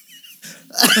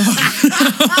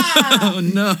 Oh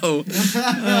no.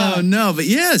 Oh no. But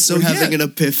yeah, so We're having an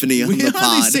epiphany on the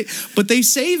pod. But they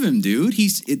save him, dude.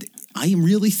 I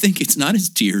really think it's not his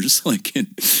tears like in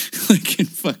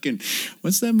fucking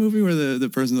what's that movie where the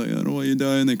person's like, I don't want you to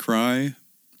die, and they cry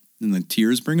and the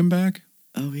tears bring him back?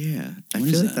 Oh yeah. I What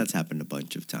is feel like that? that's happened a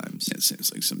bunch of times. Yeah, it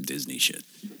seems like some Disney shit.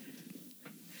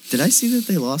 Did I see that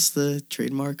they lost the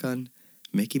trademark on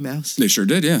Mickey Mouse? They sure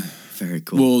did, yeah. Very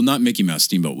cool. Well, not Mickey Mouse,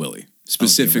 Steamboat Willie.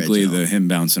 Specifically original. him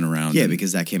bouncing around. Yeah, and-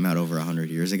 because that came out over 100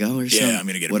 years ago or something. Yeah, I'm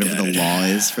gonna get him whatever tatted. the law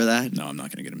is for that. No, I'm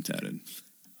not going to get him tatted.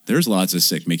 There's lots of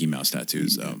sick Mickey Mouse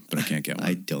tattoos, though, but I can't get one.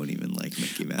 I don't even like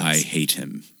Mickey Mouse. I hate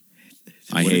him.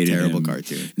 What I hated a terrible him.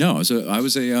 cartoon. No, I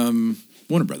was a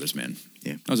Warner Brothers man.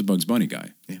 Yeah. I was a Bugs Bunny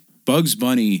guy. Yeah. Bugs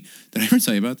Bunny. Did I ever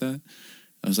tell you about that?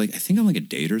 I was like, I think on like a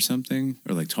date or something,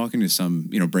 or like talking to some,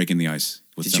 breaking the ice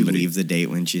with Did somebody. you leave the date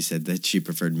when she said that she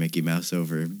preferred Mickey Mouse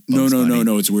over Bugs No.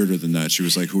 Bunny? It's weirder than that. She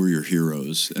was like, "Who are your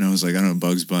heroes?" And I was like, "I don't know,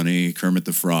 Bugs Bunny, Kermit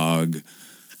the Frog,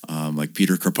 like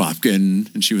Peter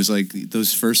Kropotkin." And she was like,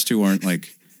 "Those first two aren't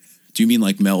like. Do you mean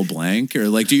like Mel Blanc or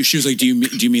like? She was like, "Do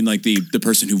you mean like the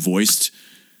person who voiced?"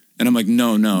 And I'm like,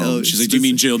 "No." No, She's like, "Do you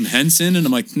mean Jim Henson?" And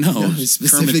I'm like, "No,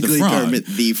 Specifically Kermit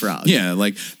the Frog. Yeah,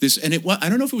 like this, and I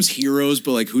don't know if it was heroes,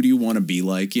 but like, who do you want to be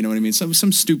like? You know what I mean?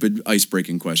 Some stupid ice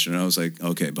breaking question. And I was like,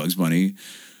 okay, Bugs Bunny,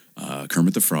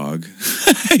 Kermit the Frog.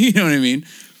 You know what I mean?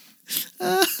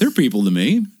 They're people to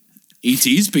me.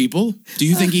 E.T.'s people. Do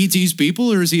you think E.T.'s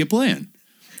people, or is he a plant?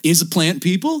 Is a plant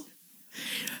people?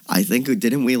 I think,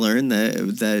 didn't we learn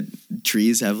that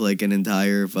trees have like an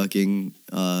entire fucking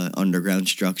underground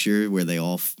structure where they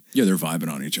all... Yeah, they're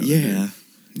vibing on each other. Yeah.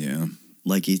 Dude. Yeah.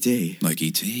 Like E.T. Like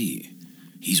E.T.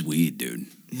 He's weed, dude.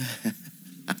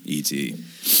 E.T.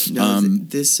 No,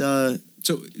 this... So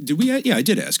did we? Yeah, I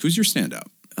did ask. Who's your standout?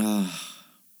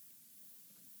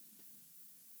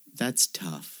 That's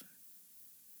tough.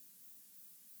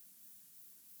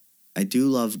 I do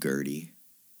love Gertie.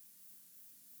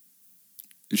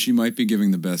 She might be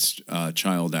giving the best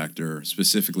child actor,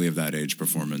 specifically of that age,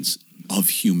 performance of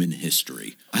human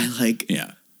history. I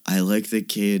like the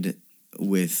kid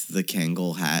with the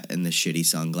Kangol hat and the shitty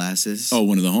sunglasses. Oh,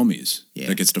 one of the homies Yeah.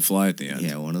 that gets to fly at the end.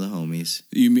 Yeah, one of the homies.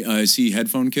 You mean, is he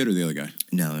Headphone Kid or the other guy?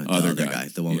 No, the other guy.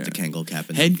 The one with the Kangol cap.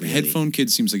 And the really... Headphone Kid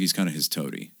seems like he's kind of his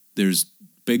toady. There's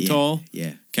Big Tall,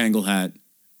 Yeah. Kangol hat,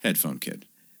 Headphone Kid.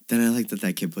 Then I like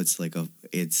that kid puts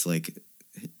it's like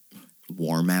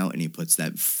warm out and he puts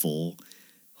that full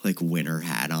like winter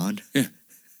hat on. Yeah.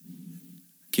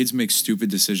 Kids make stupid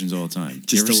decisions all the time.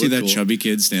 Just You ever to see look that cool. chubby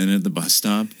kid standing at the bus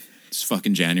stop? It's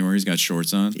fucking January. He's got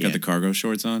shorts on. Yeah. Got the cargo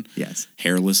shorts on. Yes.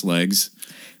 Hairless legs.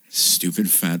 Stupid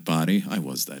fat body. I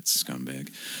was that scumbag.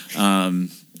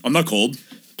 I'm not cold.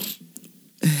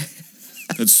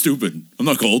 That's stupid. I'm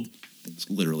not cold. It's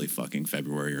literally fucking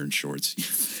February. You're in shorts.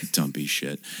 You dumb piece of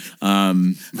shit.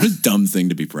 What a dumb thing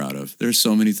to be proud of. There's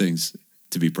so many things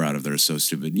to be proud of that are so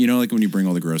stupid. You know, like when you bring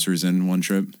all the groceries in one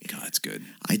trip? God, it's good.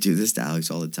 I do this to Alex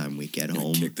all the time. We get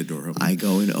home. Kick the door open. I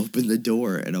go and open the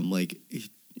door and I'm like,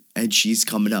 and she's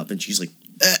coming up and she's like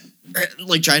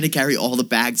trying to carry all the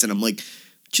bags. And I'm like,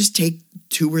 just take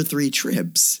 2 or 3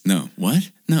 trips. No. What?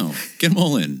 No. Get them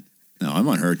all in. No, I'm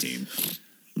on her team.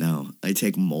 No, I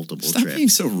take multiple Stop trips. being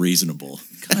so reasonable.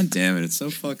 God damn it. It's so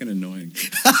fucking annoying.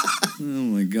 Oh,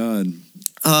 my God.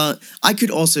 I could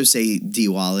also say Dee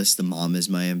Wallace, the mom, is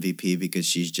my MVP because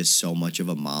she's just so much of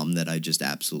a mom that I just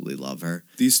absolutely love her.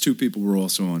 These 2 people were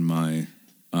also on my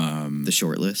The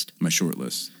short list. my short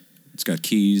list. It's got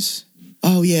Keys.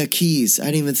 Oh yeah, Keys. I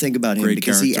didn't even think about him Great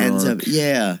because he character ends arc. up.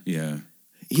 Yeah, Yeah.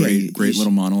 Yeah, Great he's-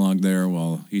 little monologue there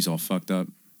while he's all fucked up.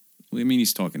 Well, I mean,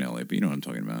 he's talking LA, but you know what I'm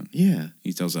talking about. yeah.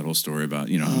 He tells that whole story about,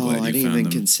 I'm Oh, glad you I didn't found even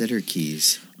them. consider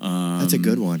Keys. That's a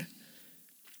good one.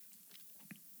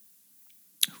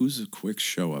 Who's a quick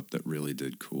show up that really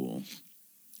did cool?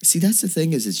 See, that's the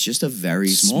thing is, it's just a very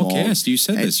Small cast. You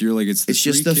said and this. You're like, it's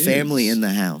just three the family kids. in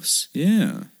the house.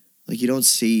 Yeah. Like you don't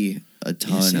see a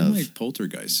ton Same of. like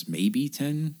Poltergeist. Maybe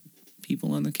 10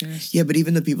 people on the cast. Yeah, but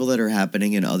even the people that are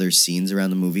happening in other scenes around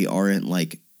the movie aren't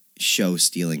like show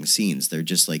stealing scenes. They're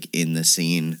just like in the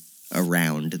scene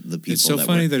around the people. It's so that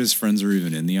funny were that his friends are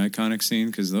even in the iconic scene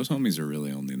because those homies are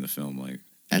really only in the film like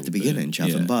a at the little bit. beginning,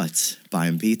 chopping Yeah. butts,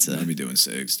 buying pizza. Gotta be doing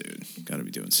cigs, dude. Gotta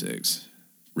be doing cigs.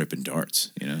 Ripping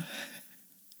darts, You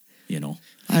know?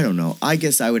 I don't know. I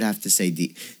guess I would have to say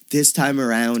this time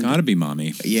around. Gotta be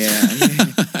mommy. Yeah,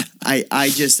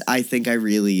 I think I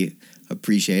really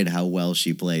appreciate how well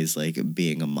she plays like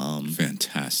being a mom,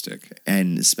 Fantastic.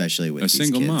 and especially with A these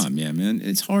single kids. mom, yeah, man.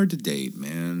 It's hard to date,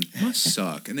 man. Must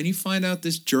suck. And then you find out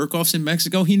this jerk off's in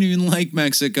Mexico. He didn't even like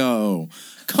Mexico.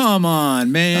 Come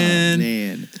on, man. Oh,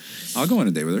 man. I'll go on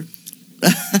a date with her.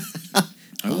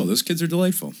 I will. Those kids are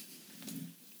delightful.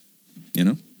 You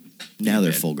know? Now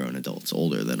they're man. full-grown adults,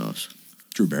 older than us.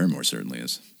 Drew Barrymore certainly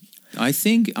is. I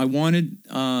think I wanted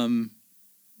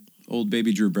old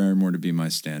baby Drew Barrymore to be my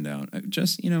standout.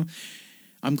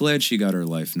 I'm glad she got her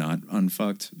life not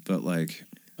unfucked, but like,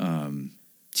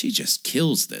 she just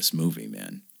kills this movie,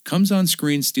 man. Comes on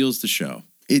screen, steals the show.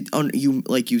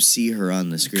 You see her on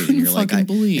the screen, and couldn't you're like, fucking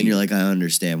believe. I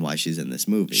understand why she's in this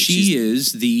movie. She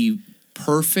is the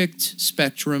perfect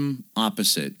spectrum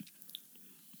opposite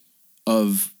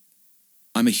of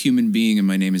I'm a human being and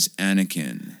my name is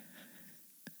Anakin.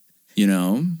 You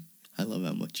know? I love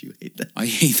how much you hate that. I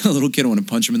hate that little kid. I want to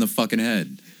punch him in the fucking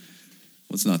head.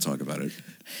 Let's not talk about it.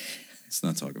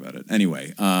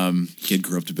 Anyway, kid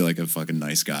grew up to be like a fucking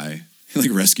nice guy. He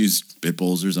like rescues pit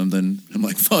bulls or something. I'm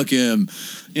like, fuck him.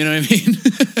 You know what I mean?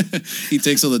 He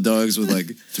takes all the dogs with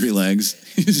like 3 legs.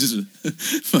 He just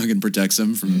fucking protects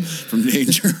them from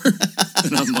danger.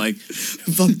 And I'm like,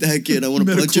 Fuck that kid. I want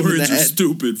to punch him in the midichlorians are head.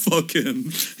 stupid. Fuck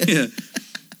him. Yeah.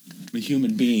 I'm a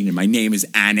human being and my name is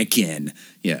Anakin.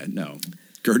 Yeah, no.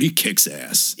 Gertie kicks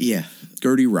ass. Yeah.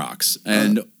 Gertie rocks.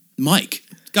 And Mike.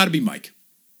 Got to be Mike.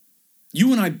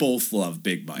 You and I both love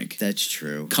Big Mike. That's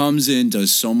true. Comes in,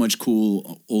 does so much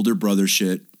cool older brother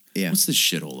shit. Yeah. What's this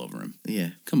shit all over him? Yeah.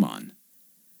 Come on.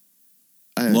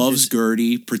 I Loves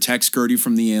Gertie, protects Gertie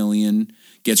from the alien,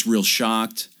 gets real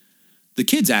shocked. The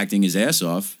kid's acting his ass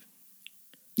off.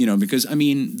 Because, I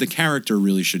mean, the character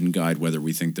really shouldn't guide whether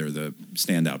we think they're the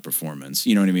standout performance.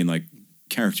 You know what I mean? Like,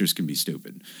 characters can be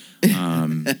stupid.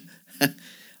 But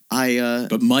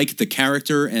Mike, the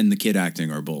character, and the kid acting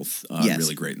are both Yes.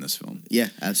 really great in this film. Yeah,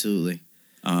 absolutely.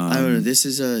 I don't know. This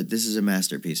is a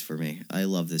masterpiece for me. I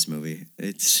love this movie.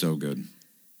 It's So good.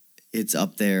 It's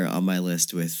up there on my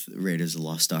list with Raiders of the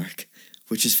Lost Ark,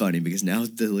 which is funny because now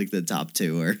the top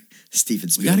 2 are Steven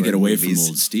We Spielberg got to get away movies.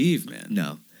 from old Steve, man.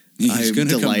 No, He's I'm gonna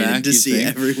come delighted back, to you see think?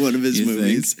 every one of his You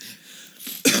movies.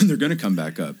 They're going to come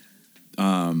back up.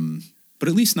 But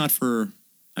at least not for...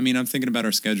 I mean, I'm thinking about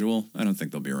our schedule. I don't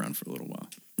think they'll be around for a little while.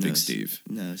 Big Steve.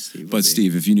 No, Steve. will But be.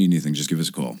 Steve, if you need anything, just give us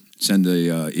a call. Send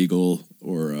a eagle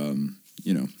or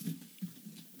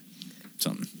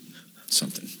something.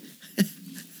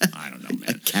 I don't know,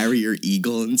 man. Carrier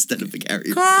eagle instead of a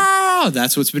carrier. Ah,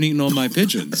 that's what's been eating all my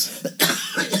pigeons.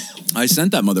 I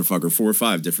sent that motherfucker 4 or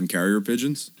 5 different carrier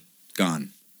pigeons. Gone.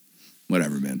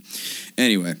 Whatever, man.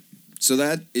 Anyway, so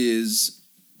that is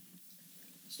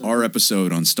our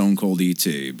episode on Stone Cold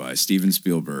E.T. by Steven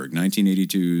Spielberg,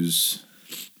 1982's.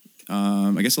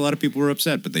 I guess a lot of people were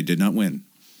upset, but they did not win.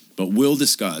 But we'll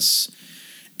discuss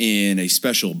in a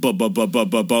special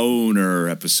boner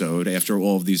episode after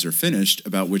all of these are finished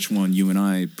about which one you and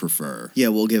I prefer. Yeah,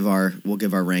 we'll give our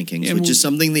rankings, Yeah, which is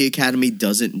something the Academy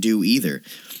doesn't do either.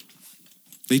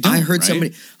 They don't. I heard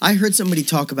right? somebody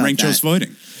talk about Rank that. chose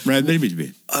voting. Right,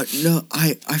 baby. No,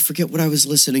 I forget what I was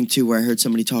listening to where I heard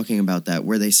somebody talking about that,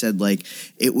 where they said, like,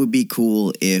 it would be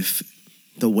cool if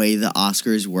the way the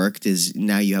Oscars worked is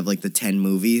now you have, like, the 10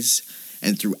 movies,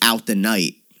 and throughout the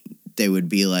night, they would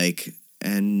be like,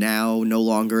 and now no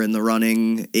longer in the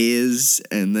running is,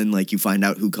 and then, like, you find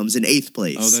out who comes in 8th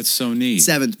place. Oh, that's so neat.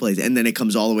 7th place, and then it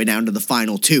comes all the way down to the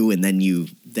final 2, and then you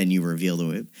reveal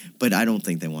the. But I don't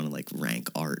think they want to, like, rank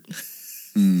art.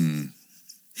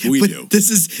 We but do.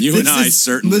 You and I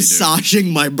certainly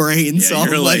massaging my brain. Yeah, so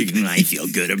you're I'm like, I feel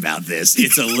good about this.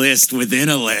 It's a list within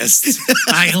a list.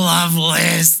 I love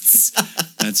lists.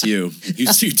 That's you.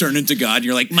 You turn into God. And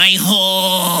you're like, my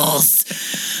holes.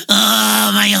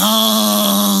 Oh, my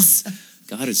holes.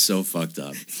 God is so fucked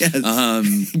up. Yes,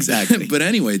 exactly. But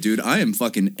anyway, dude, I am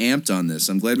fucking amped on this.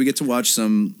 I'm glad we get to watch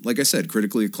some, like I said,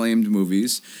 critically acclaimed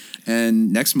movies.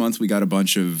 And next month we got a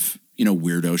bunch of,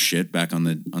 weirdo shit back on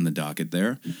the docket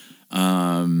there.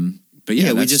 But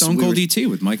yeah, that's Stone Cold E.T.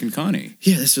 with Mike and Connie.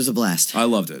 Yeah, this was a blast. I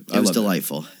loved it. It was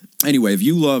delightful. Anyway, if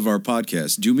you love our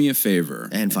podcast, do me a favor.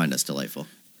 And find us delightful.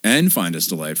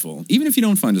 Even if you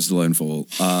don't find us delightful,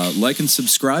 like and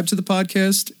subscribe to the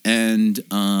podcast. And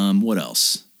what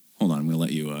else? Hold on, I'm going to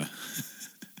let you...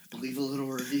 Leave a little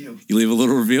review. You leave a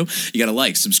little review? You got to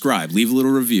like, subscribe, leave a little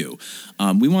review.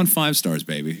 We want 5 stars,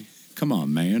 baby. Come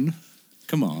on, man.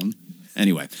 Come on.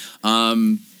 Anyway,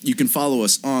 you can follow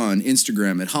us on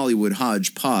Instagram at Hollywood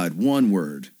Hodge Pod, one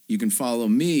word. You can follow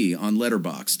me on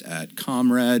Letterboxd at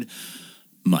Comrade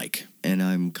Mike. And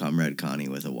I'm Comrade Connie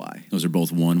with a Y. Those are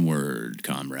both one word,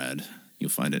 Comrade. You'll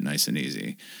find it nice and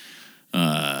easy.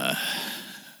 What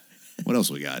else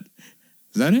we got?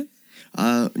 Is that it?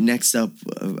 Next up,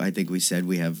 I think we said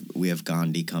we have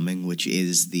Gandhi coming, which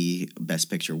is the Best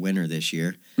Picture winner this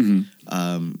year.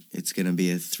 Mm-hmm. It's going to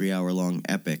be a 3-hour-long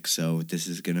epic, so this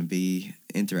is going to be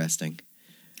interesting.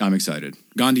 I'm excited.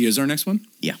 Gandhi is our next one?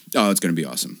 Yeah. Oh, it's going to be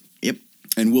awesome. Yep.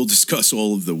 And we'll discuss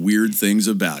all of the weird things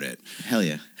about it. Hell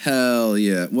yeah. Hell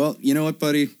yeah. Well, you know what,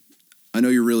 buddy? I know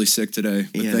you're really sick today,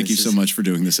 but thank you so much for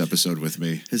doing this episode with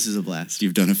me. This is a blast.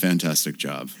 You've done a fantastic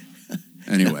job.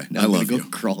 Anyway, no, I love you. I'm going to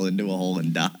crawl into a hole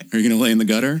and die. Are you going to lay in the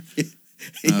gutter?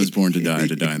 I was born to die in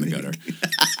the gutter.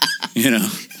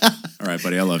 All right,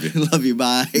 buddy, I love you. Love you,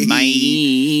 bye.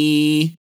 Bye.